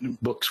paper,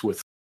 books with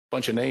a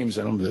bunch of names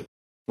in them that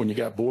when you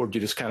got bored,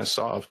 you just kind of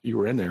saw if you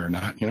were in there or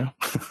not.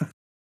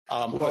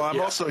 Well,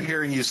 I'm also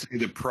hearing you say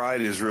that pride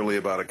is really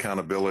about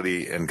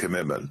accountability and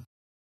commitment.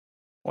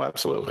 Well,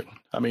 absolutely.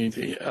 I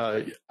mean,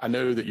 I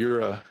know that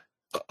you're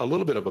a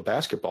little bit of a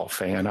basketball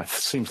fan. It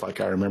seems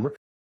like I remember.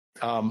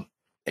 And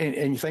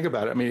you think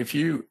about it. I mean, if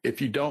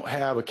you don't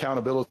have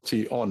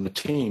accountability on the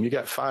team, you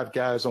got 5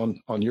 guys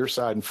on your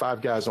side and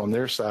 5 guys on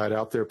their side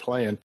out there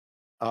playing.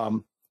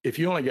 If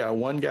you only got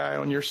 1 guy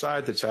on your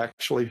side that's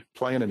actually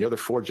playing and the other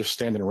 4 just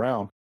standing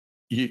around,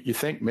 you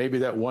think maybe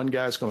that 1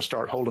 guy is going to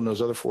start holding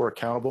those other 4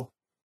 accountable?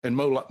 And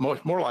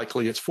more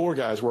likely, it's 4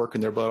 guys working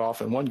their butt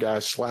off and 1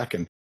 guy's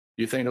slacking.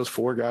 You think those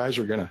 4 guys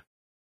are going to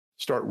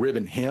start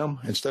ribbing him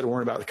instead of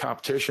worrying about the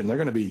competition? They're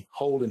going to be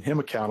holding him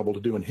accountable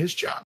to doing his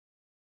job,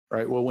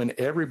 right? Well, when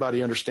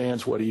everybody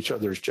understands what each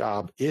other's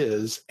job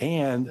is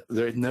and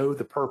they know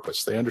the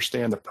purpose, they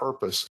understand the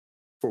purpose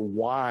for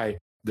why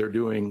they're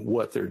doing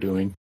what they're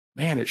doing,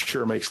 man, it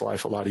sure makes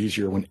life a lot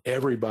easier when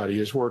everybody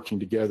is working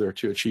together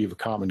to achieve a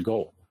common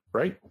goal,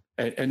 right?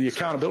 And the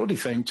accountability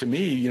thing, to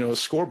me, a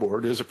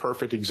scoreboard is a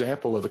perfect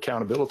example of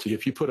accountability.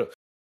 If you go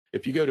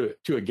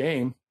to a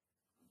game,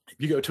 if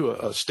you go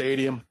to a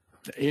stadium,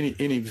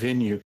 any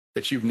venue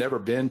that you've never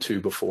been to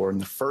before, and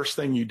the first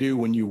thing you do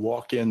when you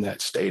walk in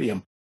that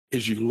stadium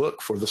is you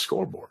look for the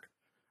scoreboard,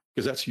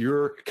 because that's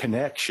your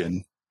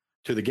connection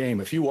to the game.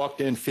 If you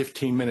walked in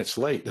 15 minutes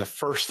late, the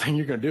first thing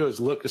you're going to do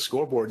is look at the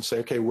scoreboard and say,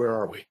 okay, where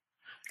are we?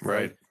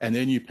 Right. And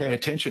then you pay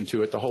attention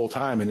to it the whole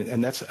time.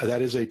 And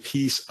that is a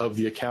piece of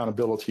the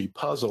accountability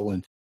puzzle.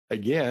 And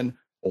again,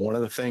 one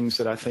of the things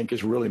that I think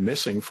is really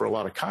missing for a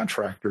lot of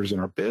contractors in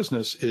our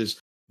business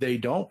is they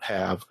don't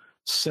have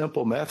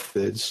simple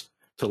methods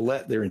to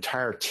let their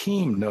entire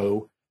team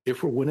know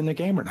if we're winning the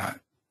game or not.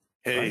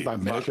 Hey, right? By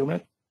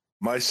measurement.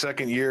 my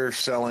second year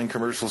selling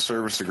commercial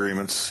service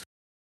agreements,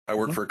 I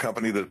worked for a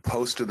company that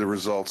posted the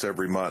results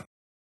every month.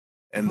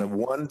 And the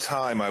one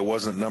time I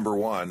wasn't number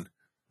one,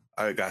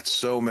 I got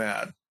so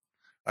mad.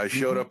 I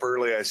showed up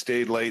early, I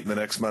stayed late, and the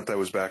next month I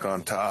was back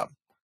on top.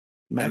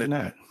 Imagine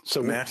that.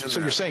 So imagine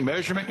you're that. saying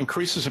measurement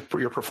increases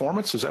your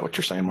performance? Is that what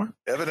you're saying, Mark?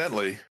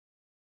 Evidently.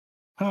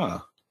 Huh.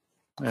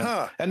 Yeah.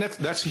 Huh. And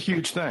that's a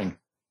huge thing.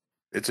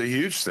 It's a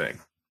huge thing.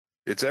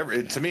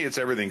 To me, it's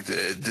everything.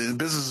 The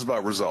business is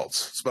about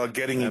results. It's about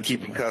getting and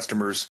keeping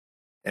customers.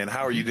 And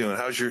how are you doing?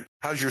 How's your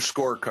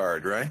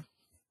scorecard, right?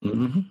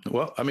 Mm-hmm.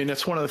 Well, I mean,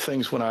 that's one of the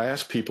things when I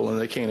ask people and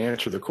they can't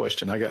answer the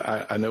question,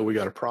 I know we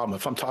got a problem.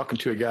 If I'm talking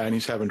to a guy and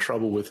he's having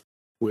trouble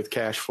with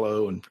cash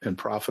flow and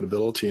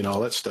profitability and all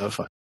that stuff,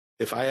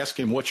 if I ask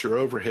him, what's your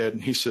overhead?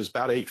 And he says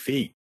about 8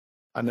 feet,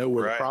 I know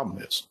where the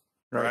problem is,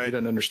 right? He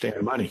doesn't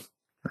understand money,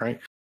 right?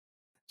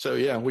 So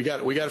yeah, we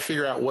got to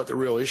figure out what the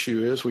real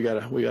issue is. We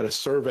got to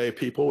survey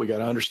people. We got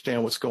to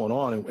understand what's going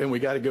on, and we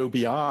got to go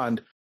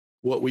beyond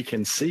what we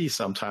can see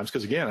sometimes.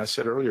 Because again, I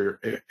said earlier,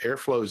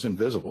 airflow is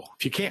invisible.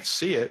 If you can't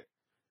see it,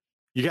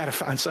 you got to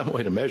find some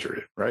way to measure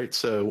it, right?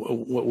 So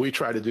what we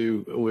try to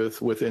do with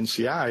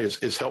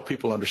NCI is help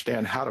people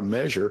understand how to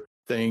measure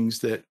things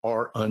that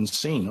are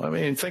unseen. I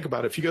mean, think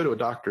about it. If you go to a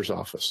doctor's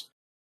office,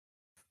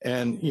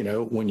 and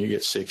when you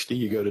get 60,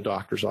 you go to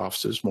doctor's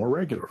offices more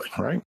regularly,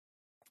 right?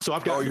 So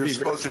I've got. Oh, you're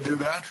supposed to do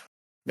that?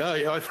 No,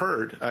 yeah, I've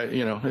heard.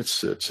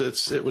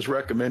 It was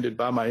recommended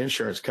by my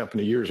insurance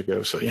company years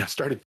ago. So yeah,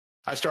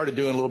 I started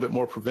doing a little bit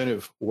more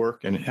preventive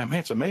work, and man,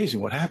 it's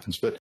amazing what happens.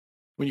 But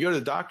when you go to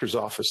the doctor's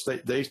office,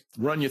 they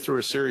run you through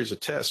a series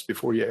of tests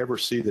before you ever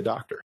see the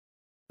doctor.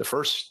 The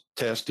first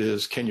test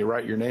is, can you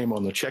write your name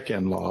on the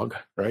check-in log,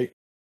 right?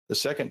 The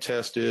second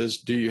test is,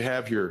 do you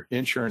have your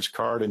insurance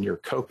card and your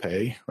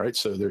copay, right?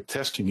 So they're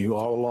testing you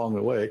all along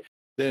the way.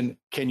 Then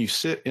can you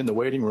sit in the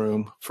waiting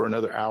room for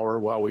another hour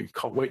while we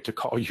wait to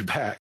call you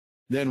back?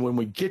 Then when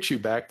we get you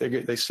back,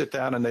 they sit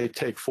down and they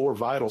take 4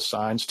 vital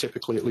signs.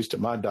 Typically, at least at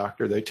my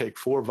doctor, they take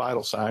 4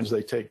 vital signs.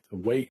 They take the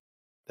weight,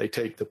 they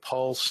take the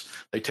pulse,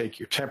 they take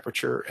your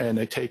temperature, and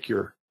they take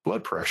your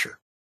blood pressure.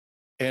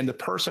 And the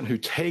person who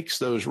takes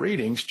those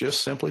readings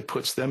just simply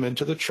puts them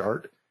into the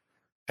chart,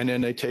 and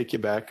then they take you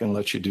back and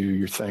let you do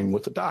your thing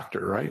with the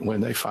doctor, right?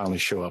 When they finally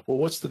show up. Well,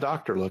 what's the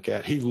doctor look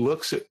at? He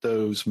looks at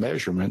those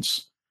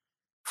measurements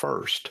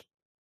first,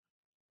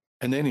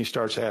 and then he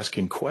starts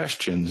asking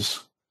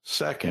questions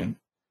second,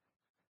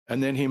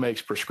 and then he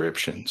makes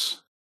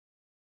prescriptions.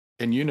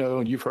 And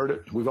you've heard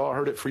it, we've all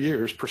heard it for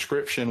years,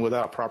 prescription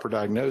without proper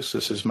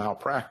diagnosis is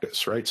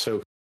malpractice, right?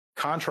 So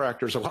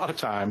contractors a lot of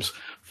times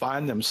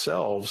find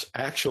themselves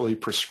actually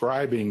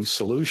prescribing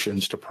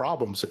solutions to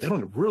problems that they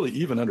don't really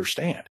even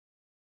understand.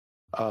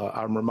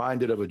 I'm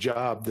reminded of a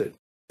job that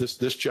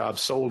this job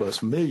sold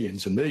us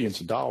millions and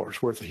millions of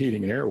dollars worth of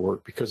heating and air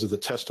work because of the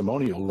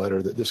testimonial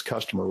letter that this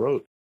customer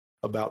wrote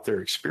about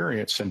their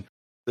experience. And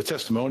the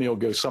testimonial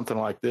goes something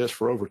like this: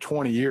 for over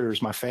 20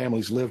 years, my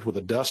family's lived with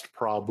a dust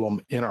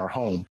problem in our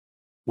home.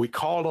 We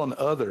called on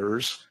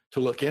others to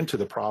look into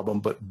the problem,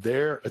 but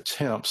their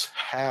attempts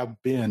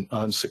have been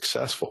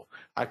unsuccessful.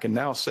 I can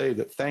now say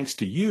that thanks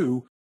to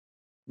you,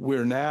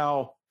 we're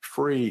now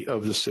free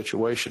of the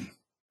situation,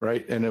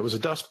 right? And it was a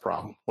dust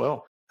problem.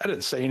 Well, I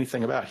didn't say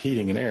anything about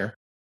heating and air,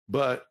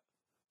 but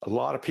a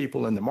lot of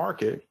people in the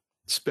market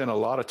spend a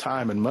lot of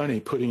time and money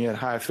putting in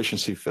high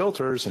efficiency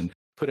filters and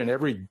put in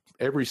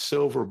every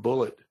silver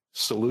bullet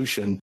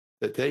solution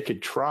that they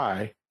could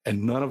try,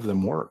 and none of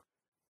them worked.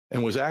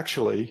 And was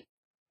actually,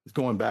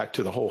 going back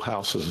to the whole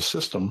house as a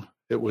system,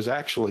 it was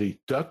actually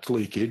duct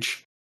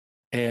leakage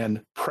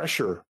and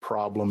pressure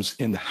problems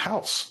in the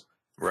house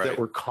that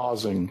were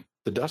causing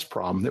the dust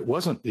problem. It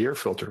wasn't the air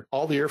filter.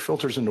 All the air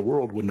filters in the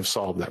world wouldn't have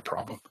solved that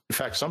problem. In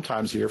fact,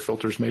 sometimes the air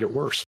filters made it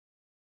worse.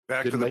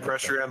 Back to the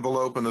pressure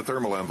envelope and the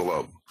thermal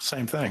envelope.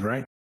 Same thing,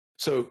 right?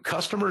 So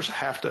customers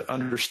have to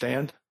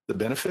understand the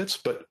benefits,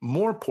 but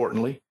more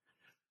importantly,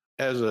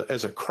 as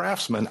a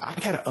craftsman, I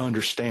got to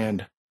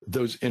understand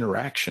those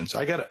interactions.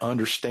 I got to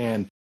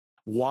understand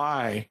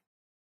why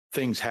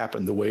things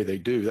happen the way they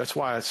do. That's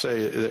why I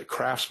say that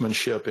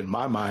craftsmanship, in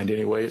my mind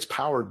anyway, is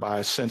powered by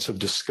a sense of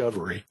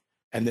discovery.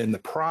 And then the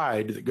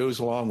pride that goes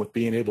along with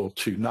being able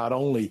to not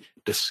only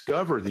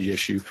discover the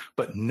issue,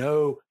 but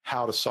know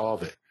how to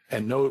solve it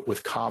and know it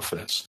with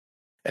confidence.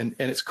 And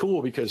it's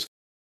cool because,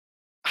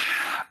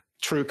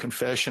 true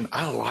confession,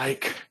 I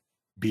like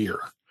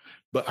beer,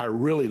 but I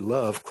really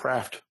love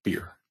craft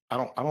beer. I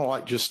don't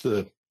like just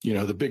the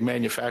big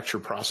manufacturer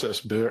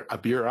processed beer.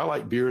 I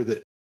like beer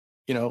that,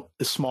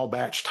 is small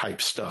batch type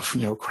stuff,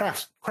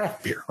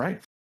 craft beer, right?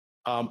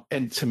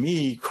 And to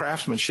me,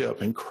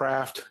 craftsmanship and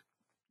craft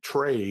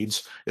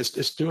trades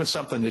is doing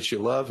something that you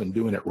love and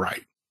doing it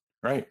right,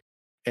 right?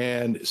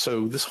 And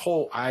so this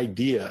whole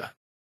idea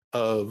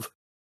of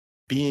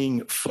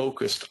being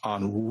focused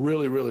on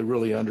really, really,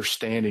 really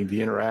understanding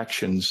the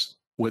interactions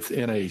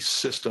within a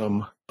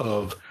system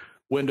of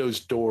windows,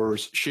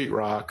 doors,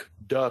 sheetrock,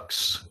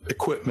 ducts,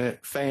 equipment,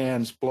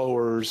 fans,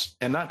 blowers,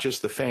 and not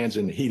just the fans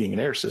in the heating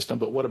and air system,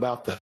 but what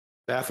about the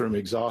bathroom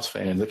exhaust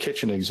fan, the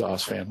kitchen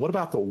exhaust fan? What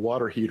about the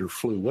water heater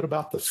flue? What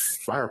about the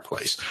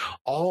fireplace?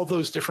 All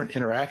those different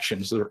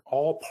interactions that are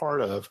all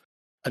part of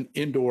an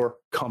indoor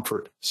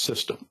comfort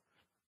system.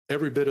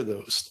 Every bit of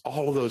those,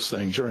 all of those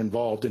things are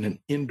involved in an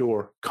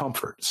indoor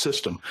comfort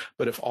system.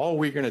 But if all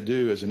we're going to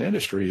do as an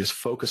industry is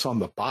focus on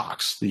the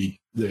box, the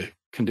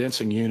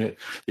condensing unit,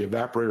 the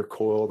evaporator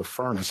coil, the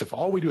furnace, if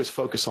all we do is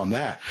focus on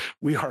that,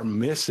 we are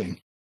missing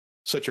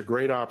such a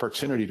great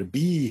opportunity to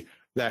be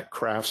that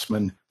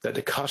craftsman that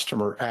the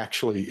customer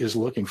actually is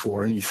looking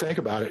for. And you think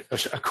about it,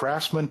 a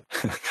craftsman,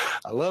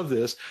 I love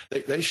this,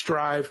 they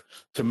strive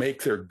to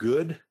make their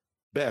good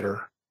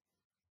better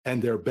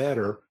and their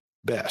better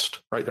best,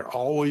 right? They're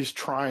always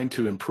trying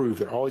to improve.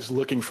 They're always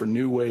looking for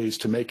new ways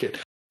to make it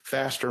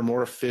faster,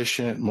 more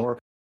efficient, more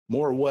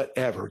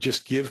whatever.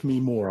 Just give me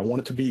more. I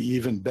want it to be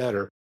even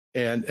better.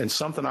 And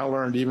something I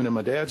learned even in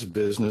my dad's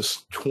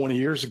business 20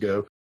 years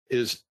ago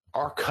is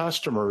our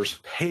customers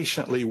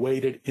patiently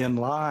waited in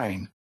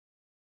line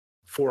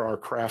for our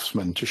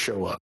craftsmen to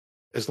show up,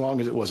 as long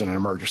as it wasn't an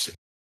emergency.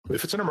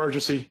 If it's an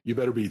emergency, you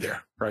better be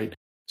there, right?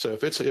 So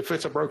if it's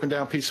a broken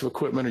down piece of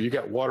equipment, or you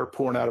got water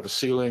pouring out of a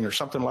ceiling or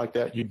something like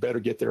that, you'd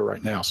better get there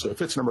right now. So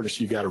if it's an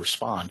emergency, you got to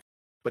respond.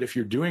 But if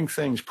you're doing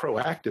things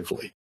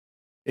proactively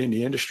in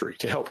the industry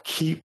to help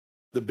keep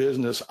the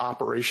business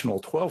operational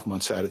 12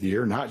 months out of the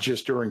year, not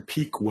just during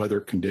peak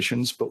weather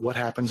conditions, but what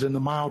happens in the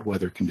mild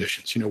weather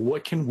conditions? You know,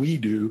 what can we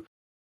do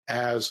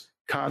as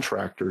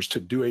contractors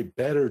to do a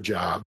better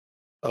job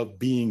of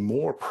being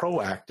more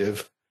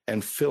proactive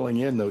and filling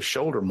in those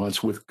shoulder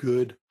months with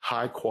good,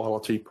 high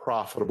quality,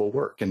 profitable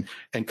work? And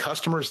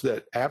customers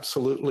that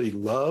absolutely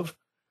love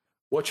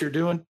what you're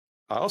doing,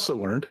 I also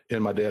learned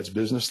in my dad's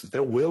business that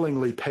they'll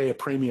willingly pay a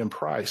premium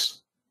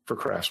price for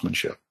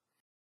craftsmanship.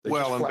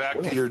 Well, and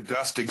back to your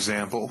dust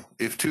example,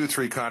 if 2 or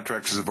 3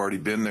 contractors have already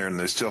been there and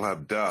they still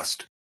have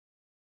dust,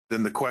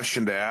 then the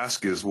question to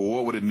ask is, well,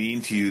 what would it mean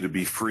to you to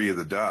be free of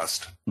the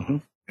dust? Mm-hmm.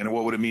 And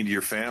what would it mean to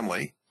your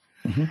family?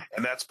 Mm-hmm.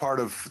 And that's part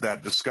of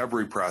that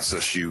discovery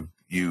process you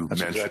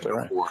mentioned exactly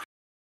before. Right.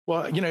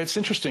 Well, you know, it's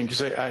interesting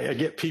because I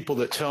get people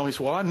that tell me,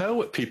 well, I know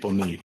what people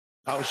need.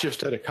 I was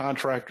just at a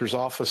contractor's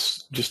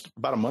office just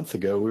about a month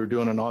ago. We were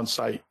doing an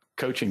on-site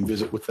coaching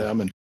visit with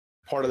them, and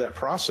part of that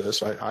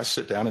process, I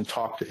sit down and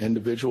talk to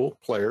individual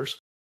players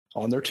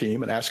on their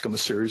team and ask them a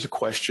series of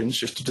questions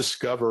just to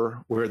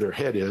discover where their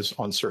head is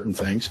on certain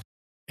things.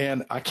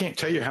 And I can't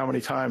tell you how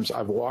many times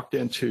I've walked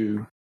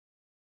into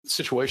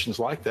situations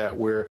like that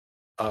where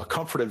a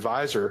comfort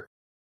advisor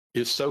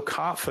is so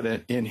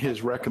confident in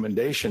his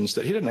recommendations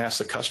that he didn't ask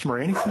the customer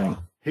anything.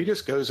 He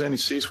just goes in, he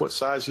sees what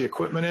size the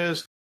equipment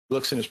is,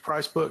 looks in his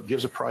price book,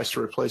 gives a price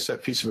to replace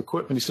that piece of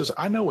equipment. He says,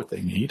 I know what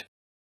they need.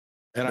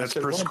 And that's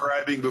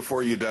prescribing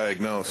before you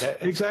diagnose.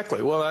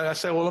 Exactly. Well, I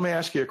said, well, let me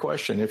ask you a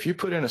question. If you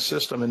put in a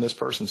system in this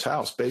person's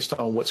house based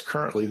on what's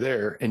currently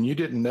there, and you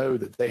didn't know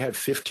that they had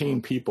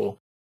 15 people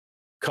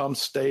come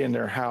stay in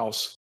their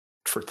house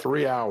for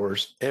 3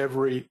 hours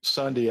every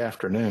Sunday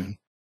afternoon,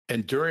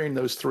 and during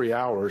those 3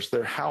 hours,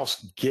 their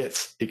house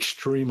gets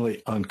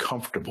extremely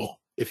uncomfortable.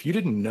 If you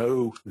didn't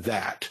know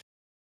that,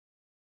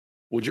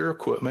 would your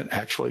equipment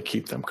actually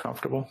keep them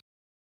comfortable?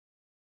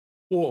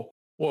 Well,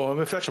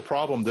 if that's a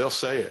problem, they'll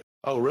say it.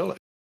 Oh, really?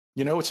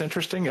 You know, what's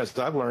interesting, as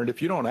I've learned,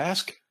 if you don't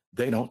ask,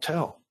 they don't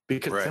tell,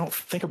 because They don't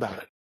think about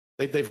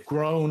it. They've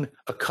grown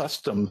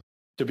accustomed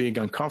to being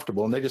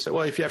uncomfortable. And they just say,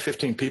 well, if you have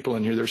 15 people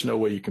in here, there's no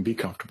way you can be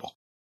comfortable.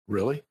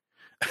 Really?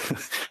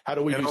 How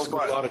do we use school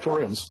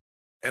auditoriums?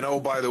 And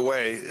by the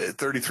way,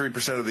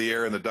 33% of the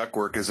air in the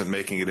ductwork isn't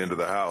making it into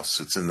the house.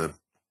 It's in the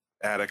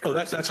attic. Oh,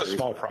 that's a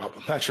small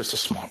problem. That's just a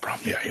small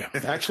problem. Yeah.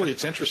 Actually,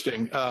 it's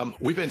interesting.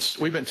 We've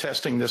been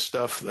testing this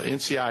stuff. The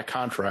NCI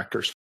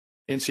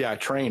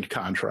trained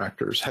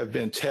contractors have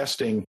been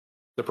testing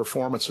the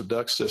performance of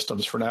duct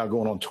systems for now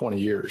going on 20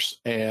 years.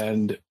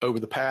 And over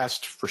the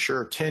past, for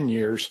sure, 10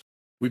 years,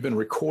 we've been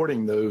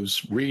recording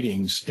those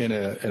readings in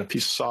a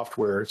piece of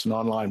software. It's an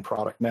online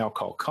product now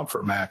called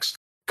ComfortMax.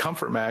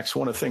 ComfortMax,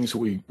 one of the things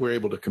we were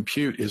able to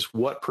compute is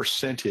what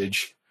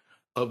percentage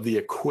of the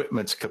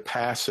equipment's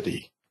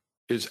capacity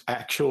is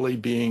actually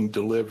being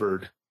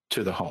delivered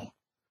to the home.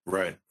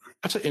 Right.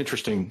 That's an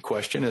interesting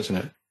question, isn't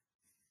it?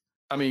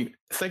 I mean,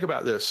 think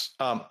about this.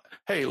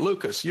 Hey,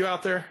 Lucas, you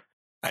out there?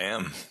 I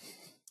am.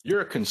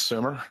 You're a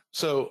consumer.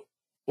 So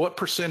what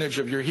percentage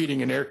of your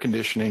heating and air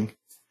conditioning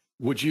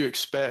would you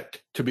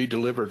expect to be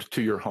delivered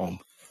to your home?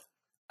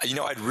 You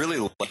know, I'd really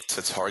like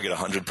to target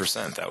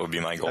 100%. That would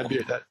be my goal.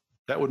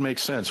 That would make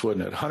sense,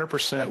 wouldn't it?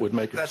 100% would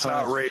make it. That's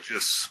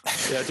outrageous.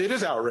 Yeah, it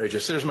is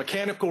outrageous. There's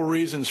mechanical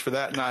reasons for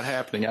that not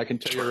happening. I can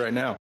tell you right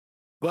now.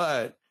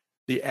 But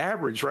the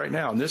average right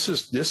now, and this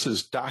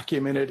is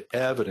documented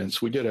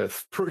evidence. We did a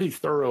pretty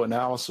thorough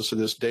analysis of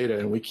this data,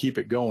 and we keep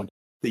it going.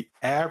 The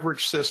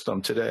average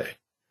system today,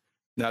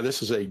 now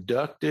this is a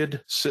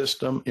ducted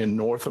system in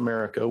North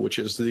America, which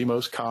is the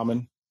most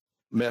common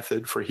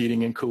method for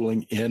heating and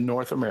cooling in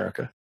North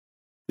America.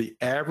 The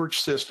average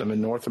system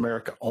in North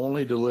America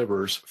only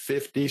delivers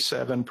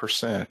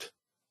 57%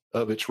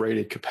 of its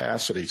rated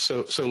capacity.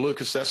 So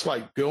Lucas, that's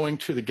like going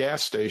to the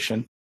gas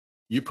station.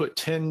 You put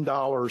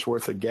 $10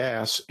 worth of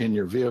gas in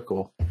your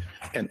vehicle,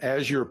 and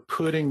as you're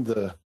putting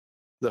the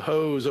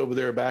hose over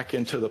there back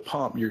into the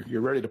pump,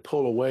 you're ready to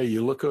pull away.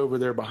 You look over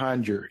there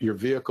behind your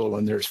vehicle,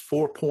 and there's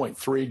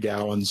 4.3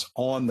 gallons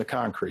on the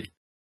concrete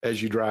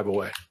as you drive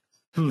away.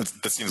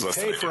 That seems less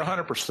than for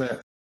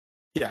 100%.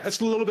 Yeah, it's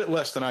a little bit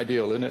less than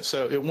ideal, isn't it?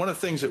 So one of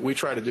the things that we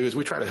try to do is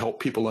we try to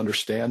help people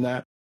understand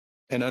that,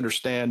 and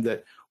understand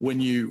that when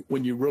you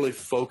really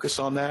focus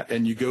on that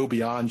and you go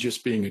beyond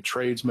just being a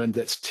tradesman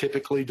that's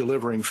typically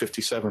delivering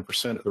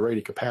 57% of the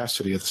rated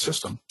capacity of the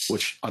system,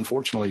 which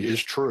unfortunately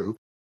is true.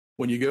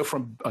 When you go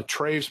from a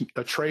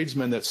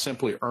tradesman that's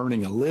simply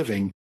earning a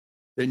living,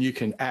 then you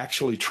can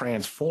actually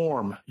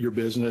transform your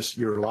business,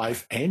 your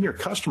life, and your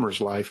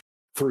customer's life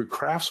through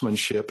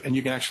craftsmanship, and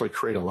you can actually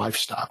create a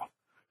lifestyle.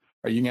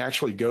 Or you can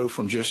actually go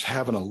from just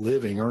having a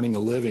living, earning a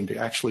living, to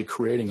actually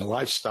creating a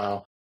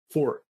lifestyle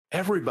for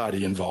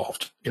everybody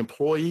involved: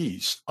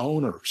 employees,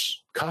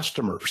 owners,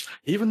 customers,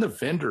 even the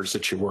vendors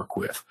that you work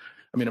with.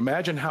 I mean,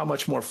 imagine how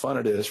much more fun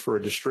it is for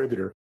a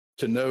distributor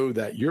to know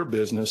that your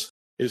business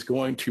is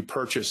going to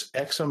purchase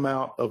X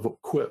amount of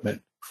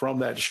equipment from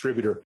that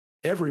distributor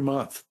every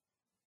month,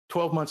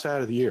 12 months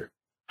out of the year.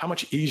 How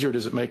much easier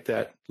does it make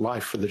that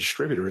life for the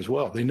distributor as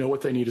well? They know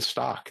what they need to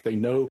stock. They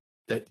know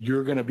that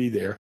you're going to be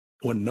there.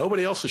 When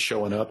nobody else is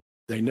showing up,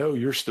 they know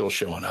you're still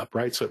showing up,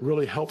 right? So it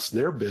really helps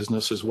their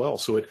business as well.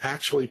 So it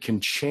actually can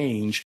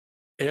change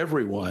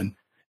everyone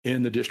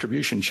in the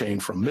distribution chain,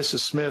 from Mrs.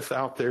 Smith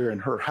out there in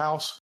her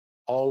house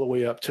all the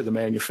way up to the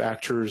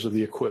manufacturers of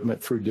the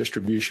equipment, through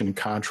distribution and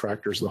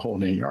contractors, the whole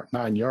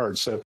 9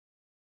 yards. So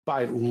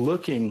by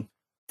looking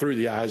through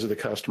the eyes of the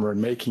customer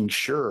and making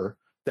sure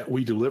that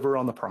we deliver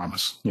on the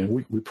promise,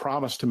 we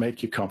promise to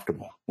make you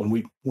comfortable. When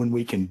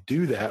we can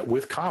do that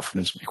with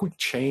confidence, we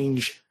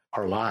change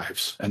our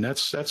lives. And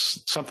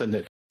that's something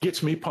that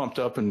gets me pumped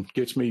up and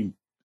gets me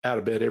out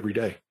of bed every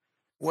day.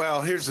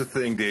 Well, here's the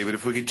thing, David.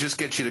 If we could just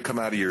get you to come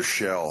out of your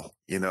shell,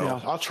 Yeah,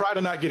 I'll try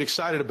to not get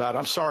excited about it.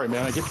 I'm sorry,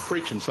 man. I get to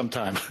preaching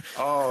sometimes.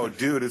 Oh,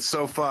 dude, it's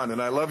so fun.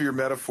 And I love your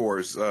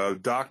metaphors.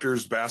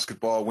 Doctors,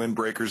 basketball,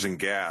 windbreakers, and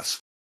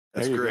gas.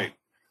 That's great.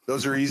 Go.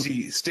 Those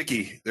are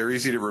sticky. They're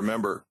easy to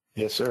remember.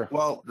 Yes, sir.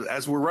 Well,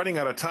 as we're running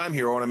out of time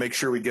here, I want to make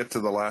sure we get to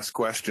the last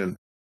question.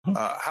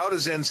 How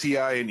does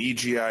NCI and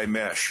EGI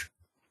mesh?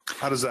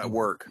 How does that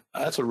work?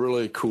 That's a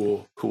really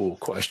cool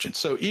question.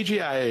 So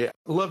EGIA, I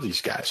love these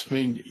guys. I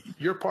mean,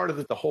 you're part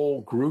of the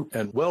whole group,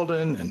 and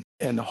Weldon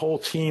and the whole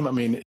team. I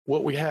mean,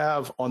 what we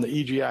have on the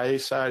EGIA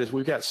side is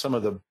we've got some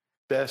of the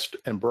best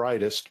and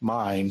brightest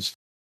minds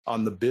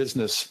on the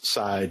business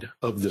side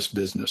of this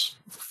business,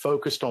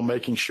 focused on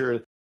making sure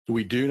that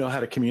we do know how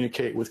to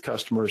communicate with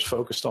customers,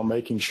 focused on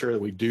making sure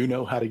that we do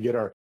know how to get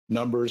our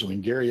numbers. I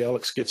mean, Gary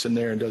Ellis gets in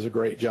there and does a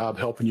great job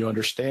helping you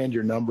understand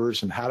your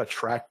numbers and how to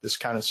track this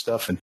kind of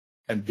stuff and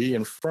be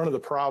in front of the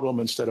problem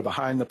instead of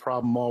behind the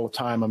problem all the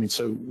time. I mean,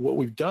 so what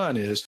we've done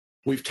is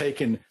we've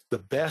taken the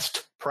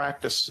best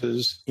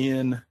practices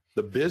in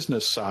the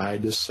business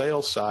side, the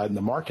sales side, and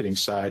the marketing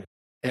side,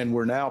 and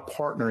we're now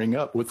partnering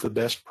up with the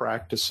best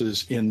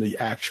practices in the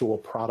actual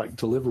product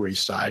delivery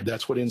side.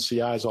 That's what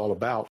NCI is all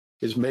about,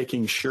 is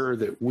making sure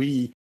that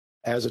we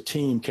as a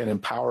team can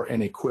empower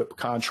and equip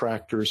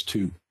contractors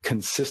to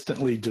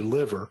consistently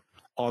deliver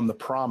on the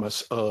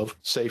promise of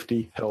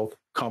safety, health,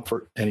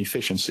 comfort, and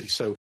efficiency.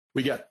 So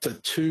we got the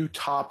two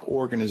top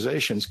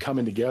organizations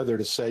coming together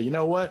to say, you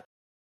know what?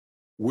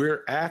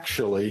 We're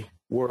actually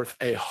worth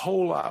a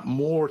whole lot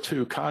more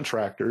to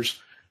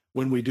contractors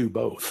when we do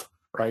both,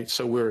 right?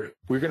 So we're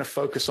going to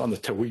focus on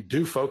we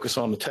do focus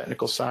on the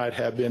technical side,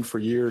 have been for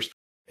years,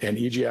 and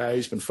EGIA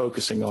has been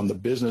focusing on the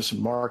business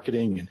and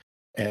marketing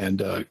and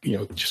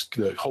just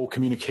the whole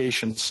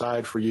communication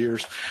side for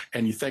years.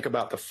 And you think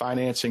about the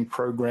financing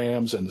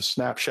programs and the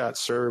snapshot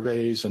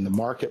surveys and the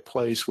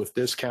marketplace with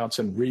discounts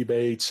and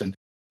rebates and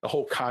the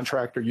whole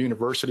contractor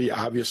university.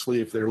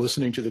 Obviously, if they're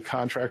listening to the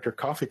Contractor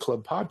Coffee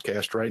Club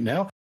podcast right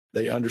now,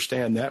 they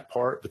understand that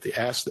part. But the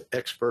Ask the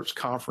Experts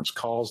conference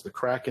calls, the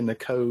Cracking the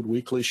Code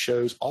weekly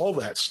shows, all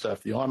that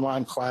stuff, the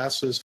online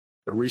classes,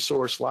 the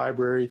resource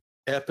library,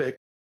 Epic,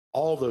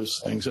 all those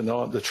things, and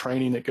the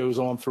training that goes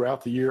on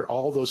throughout the year,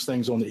 all those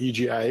things on the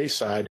EGIA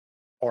side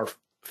are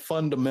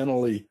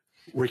fundamentally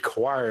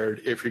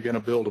required if you're going to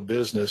build a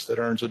business that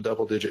earns a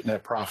double-digit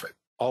net profit.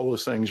 All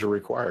those things are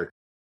required.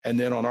 And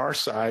then on our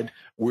side,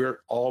 we're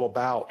all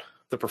about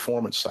the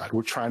performance side.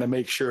 We're trying to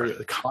make sure that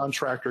the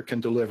contractor can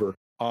deliver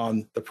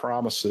on the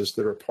promises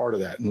that are part of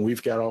that. And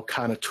we've got all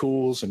kind of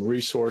tools and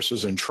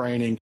resources and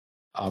training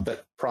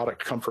that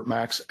Product Comfort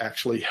Max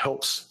actually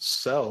helps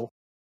sell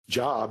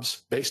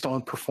jobs based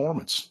on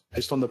performance,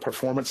 based on the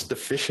performance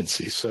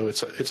deficiency. So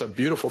it's a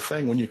beautiful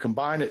thing. When you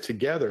combine it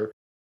together,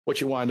 what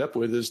you wind up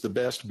with is the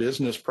best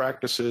business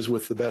practices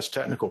with the best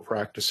technical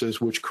practices,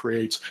 which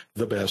creates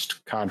the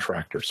best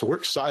contractor. So we're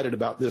excited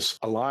about this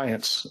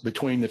alliance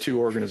between the two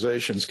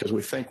organizations because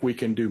we think we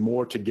can do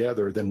more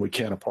together than we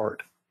can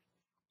apart.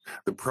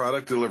 The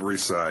product delivery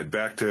side,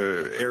 back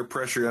to air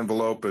pressure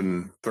envelope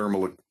and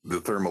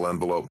the thermal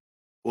envelope.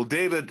 Well,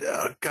 David,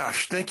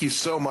 gosh, thank you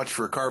so much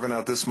for carving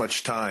out this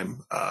much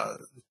time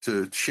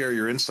to share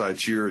your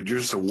insights. You're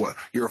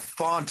a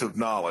font of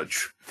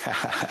knowledge.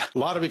 A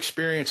lot of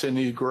experience in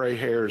these gray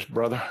hairs,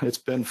 brother. It's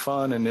been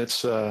fun, and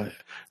it's I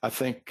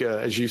think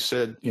as you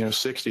said,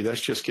 60.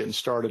 That's just getting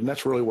started, and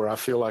that's really where I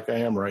feel like I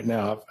am right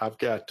now. I've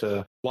got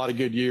a lot of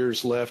good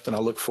years left, and I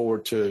look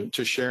forward to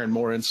sharing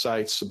more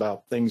insights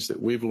about things that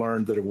we've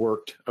learned that have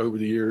worked over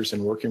the years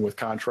and working with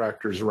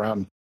contractors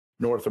around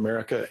North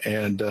America,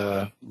 and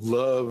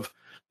love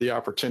the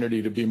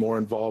opportunity to be more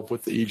involved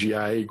with the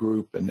EGIA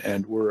group,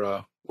 and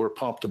we're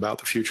pumped about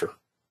the future.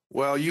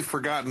 Well, you've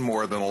forgotten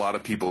more than a lot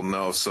of people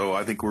know, so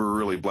I think we're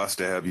really blessed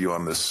to have you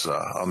on this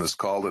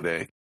call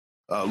today.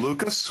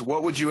 Lucas,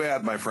 what would you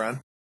add, my friend?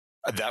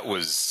 That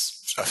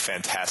was a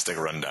fantastic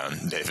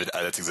rundown, David.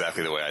 That's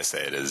exactly the way I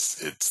say it.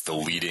 It's the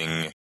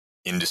leading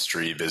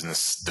industry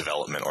business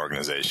development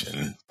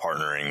organization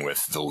partnering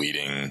with the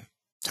leading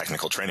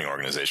technical training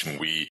organization.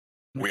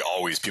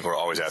 People are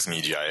always asking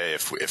EGIA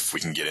if we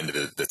can get into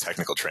the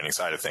technical training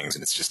side of things,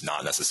 and it's just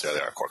not necessarily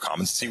our core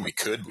competency.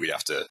 We'd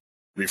have to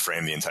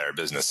reframe the entire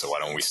business. So why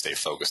don't we stay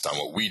focused on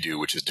what we do,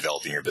 which is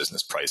developing your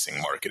business,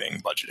 pricing,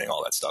 marketing, budgeting,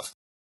 all that stuff,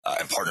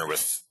 and partner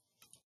with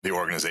the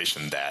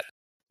organization that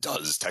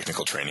does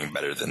technical training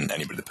better than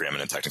anybody, the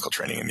preeminent technical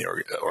training in the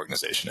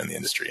organization and the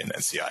industry and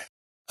NCI.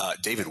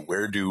 David,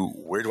 where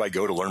do I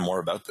go to learn more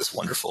about this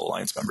wonderful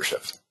Alliance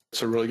membership?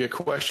 It's a really good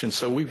question.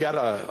 So we've got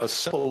a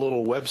simple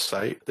little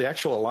website. The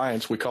actual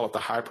alliance, we call it the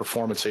High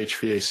Performance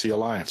HVAC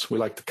Alliance. We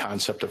like the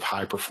concept of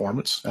high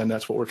performance, and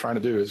that's what we're trying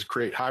to do, is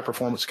create high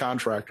performance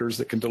contractors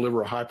that can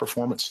deliver a high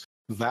performance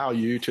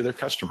value to their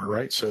customer,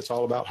 right? So it's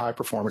all about high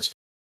performance.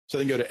 So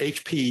they can go to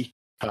HP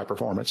High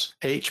Performance,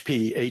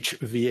 hphvac.net,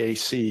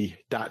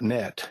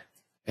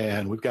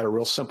 and we've got a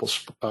real simple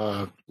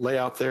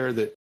layout there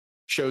that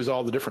shows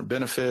all the different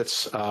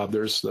benefits.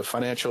 There's the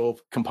financial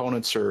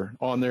components are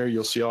on there.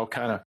 You'll see all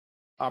kind of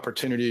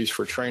opportunities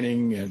for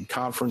training and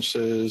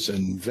conferences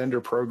and vendor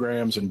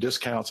programs and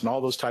discounts and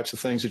all those types of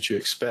things that you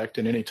expect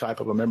in any type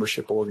of a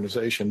membership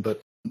organization.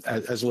 But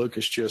as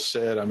Lucas just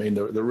said, I mean,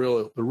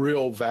 the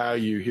real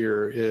value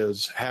here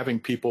is having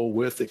people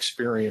with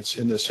experience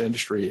in this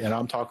industry. And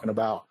I'm talking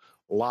about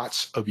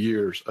lots of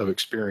years of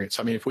experience.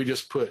 I mean, if we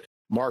just put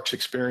Mark's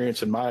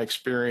experience and my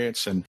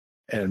experience and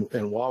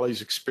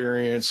Wally's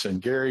experience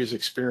and Gary's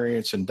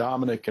experience and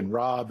Dominic and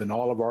Rob and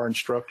all of our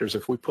instructors,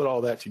 if we put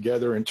all that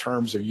together in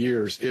terms of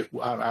years,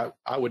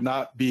 I would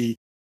not be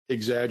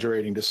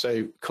exaggerating to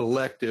say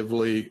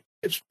collectively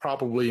it's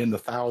probably in the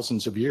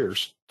thousands of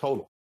years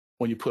total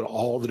when you put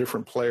all the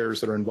different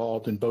players that are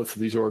involved in both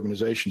of these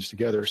organizations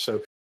together.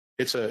 So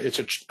it's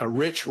a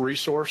rich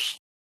resource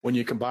when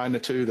you combine the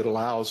two that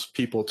allows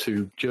people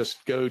to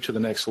just go to the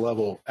next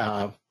level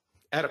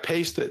at a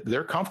pace that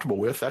they're comfortable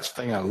with. That's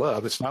the thing I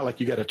love. It's not like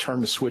you got to turn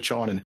the switch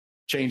on and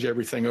change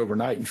everything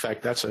overnight. In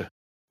fact, that's a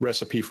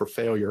recipe for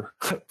failure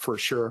for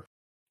sure.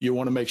 You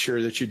want to make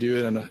sure that you do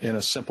it in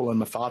a simple and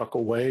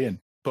methodical way. And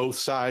both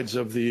sides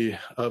of the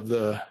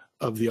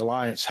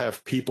alliance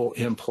have people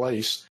in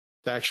place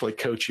to actually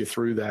coach you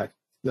through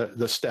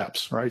the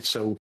steps, right?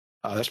 So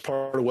that's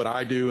part of what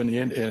I do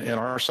in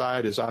our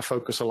side is I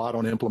focus a lot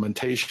on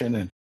implementation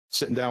and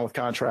sitting down with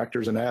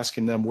contractors and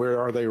asking them, where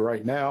are they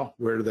right now?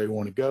 Where do they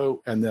want to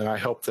go? And then I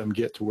help them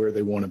get to where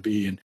they want to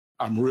be. And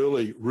I'm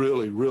really,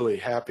 really, really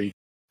happy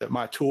that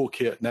my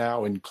toolkit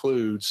now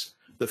includes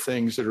the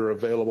things that are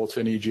available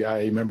to an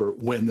EGIA member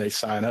when they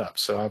sign up.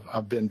 So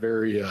I've been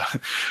very,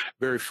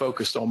 very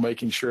focused on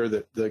making sure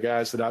that the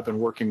guys that I've been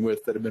working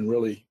with that have been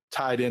really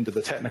tied into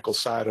the technical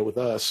side with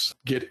us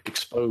get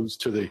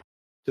exposed to the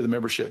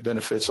membership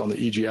benefits on the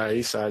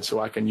EGIA side, so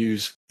I can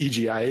use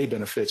EGIA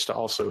benefits to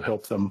also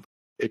help them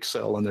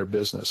excel in their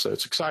business. So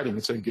it's exciting.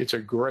 It's a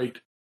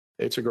great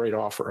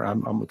offer.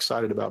 I'm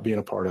excited about being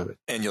a part of it.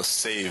 And you'll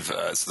save,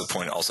 to the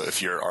point also,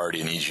 if you're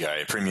already an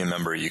EGIA premium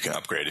member, you can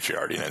upgrade. If you're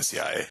already an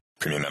NCI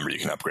premium member, you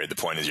can upgrade. The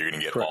point is you're going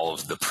to get Correct. all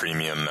of the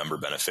premium member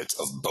benefits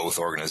of both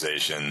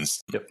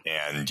organizations. Yep.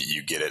 And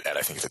you get it at,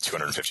 I think it's a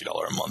 $250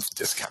 a month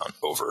discount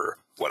over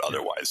what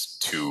otherwise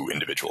 2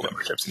 individual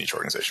memberships in each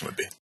organization would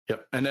be.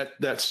 Yep. And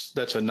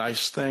that's a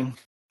nice thing.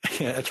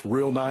 Yeah, it's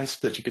real nice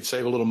that you could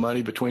save a little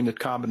money between the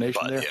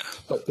combination there. Yeah.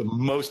 But the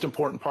most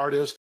important part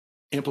is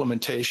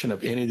implementation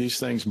of any of these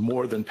things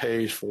more than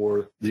pays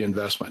for the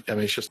investment. I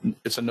mean,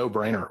 it's a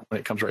no-brainer when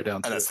it comes right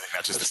down to it. And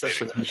that's just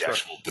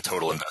the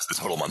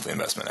total monthly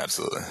investment.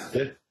 Absolutely.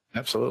 Yeah,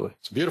 absolutely.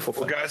 It's a beautiful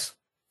thing. Well, guys,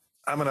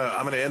 I'm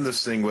gonna end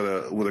this thing with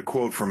a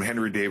quote from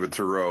Henry David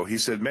Thoreau. He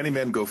said, "Many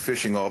men go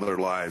fishing all their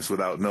lives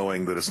without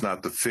knowing that it's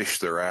not the fish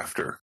they're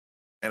after."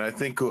 And I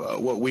think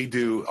what we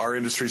do, our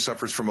industry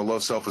suffers from a low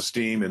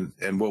self-esteem,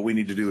 and what we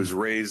need to do is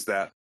raise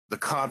the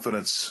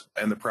confidence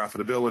and the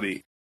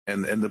profitability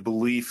and the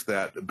belief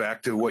that,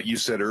 back to what you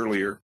said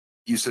earlier,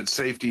 you said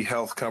safety,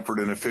 health, comfort,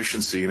 and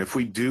efficiency. And if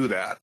we do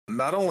that,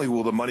 not only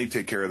will the money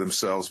take care of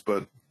themselves,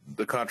 but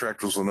the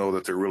contractors will know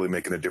that they're really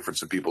making a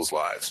difference in people's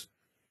lives.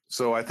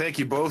 So I thank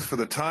you both for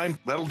the time.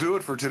 That'll do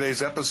it for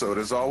today's episode.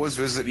 As always,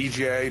 visit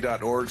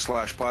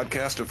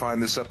egia.org/podcast to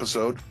find this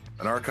episode,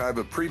 an archive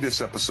of previous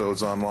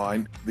episodes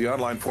online, the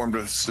online form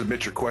to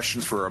submit your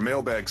questions for our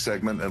mailbag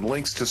segment, and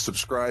links to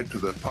subscribe to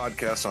the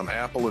podcast on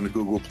Apple and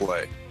Google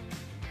Play,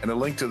 and a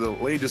link to the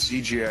latest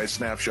EGI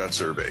Snapshot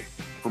survey.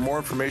 For more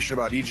information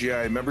about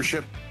EGI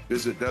membership,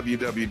 visit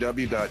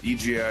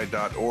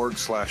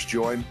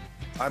www.egi.org/join.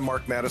 I'm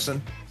Mark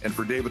Madison, and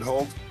for David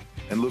Holt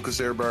and Lucas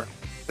Ehrbar,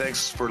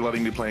 thanks for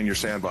letting me play in your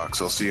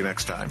sandbox. I'll see you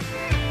next time.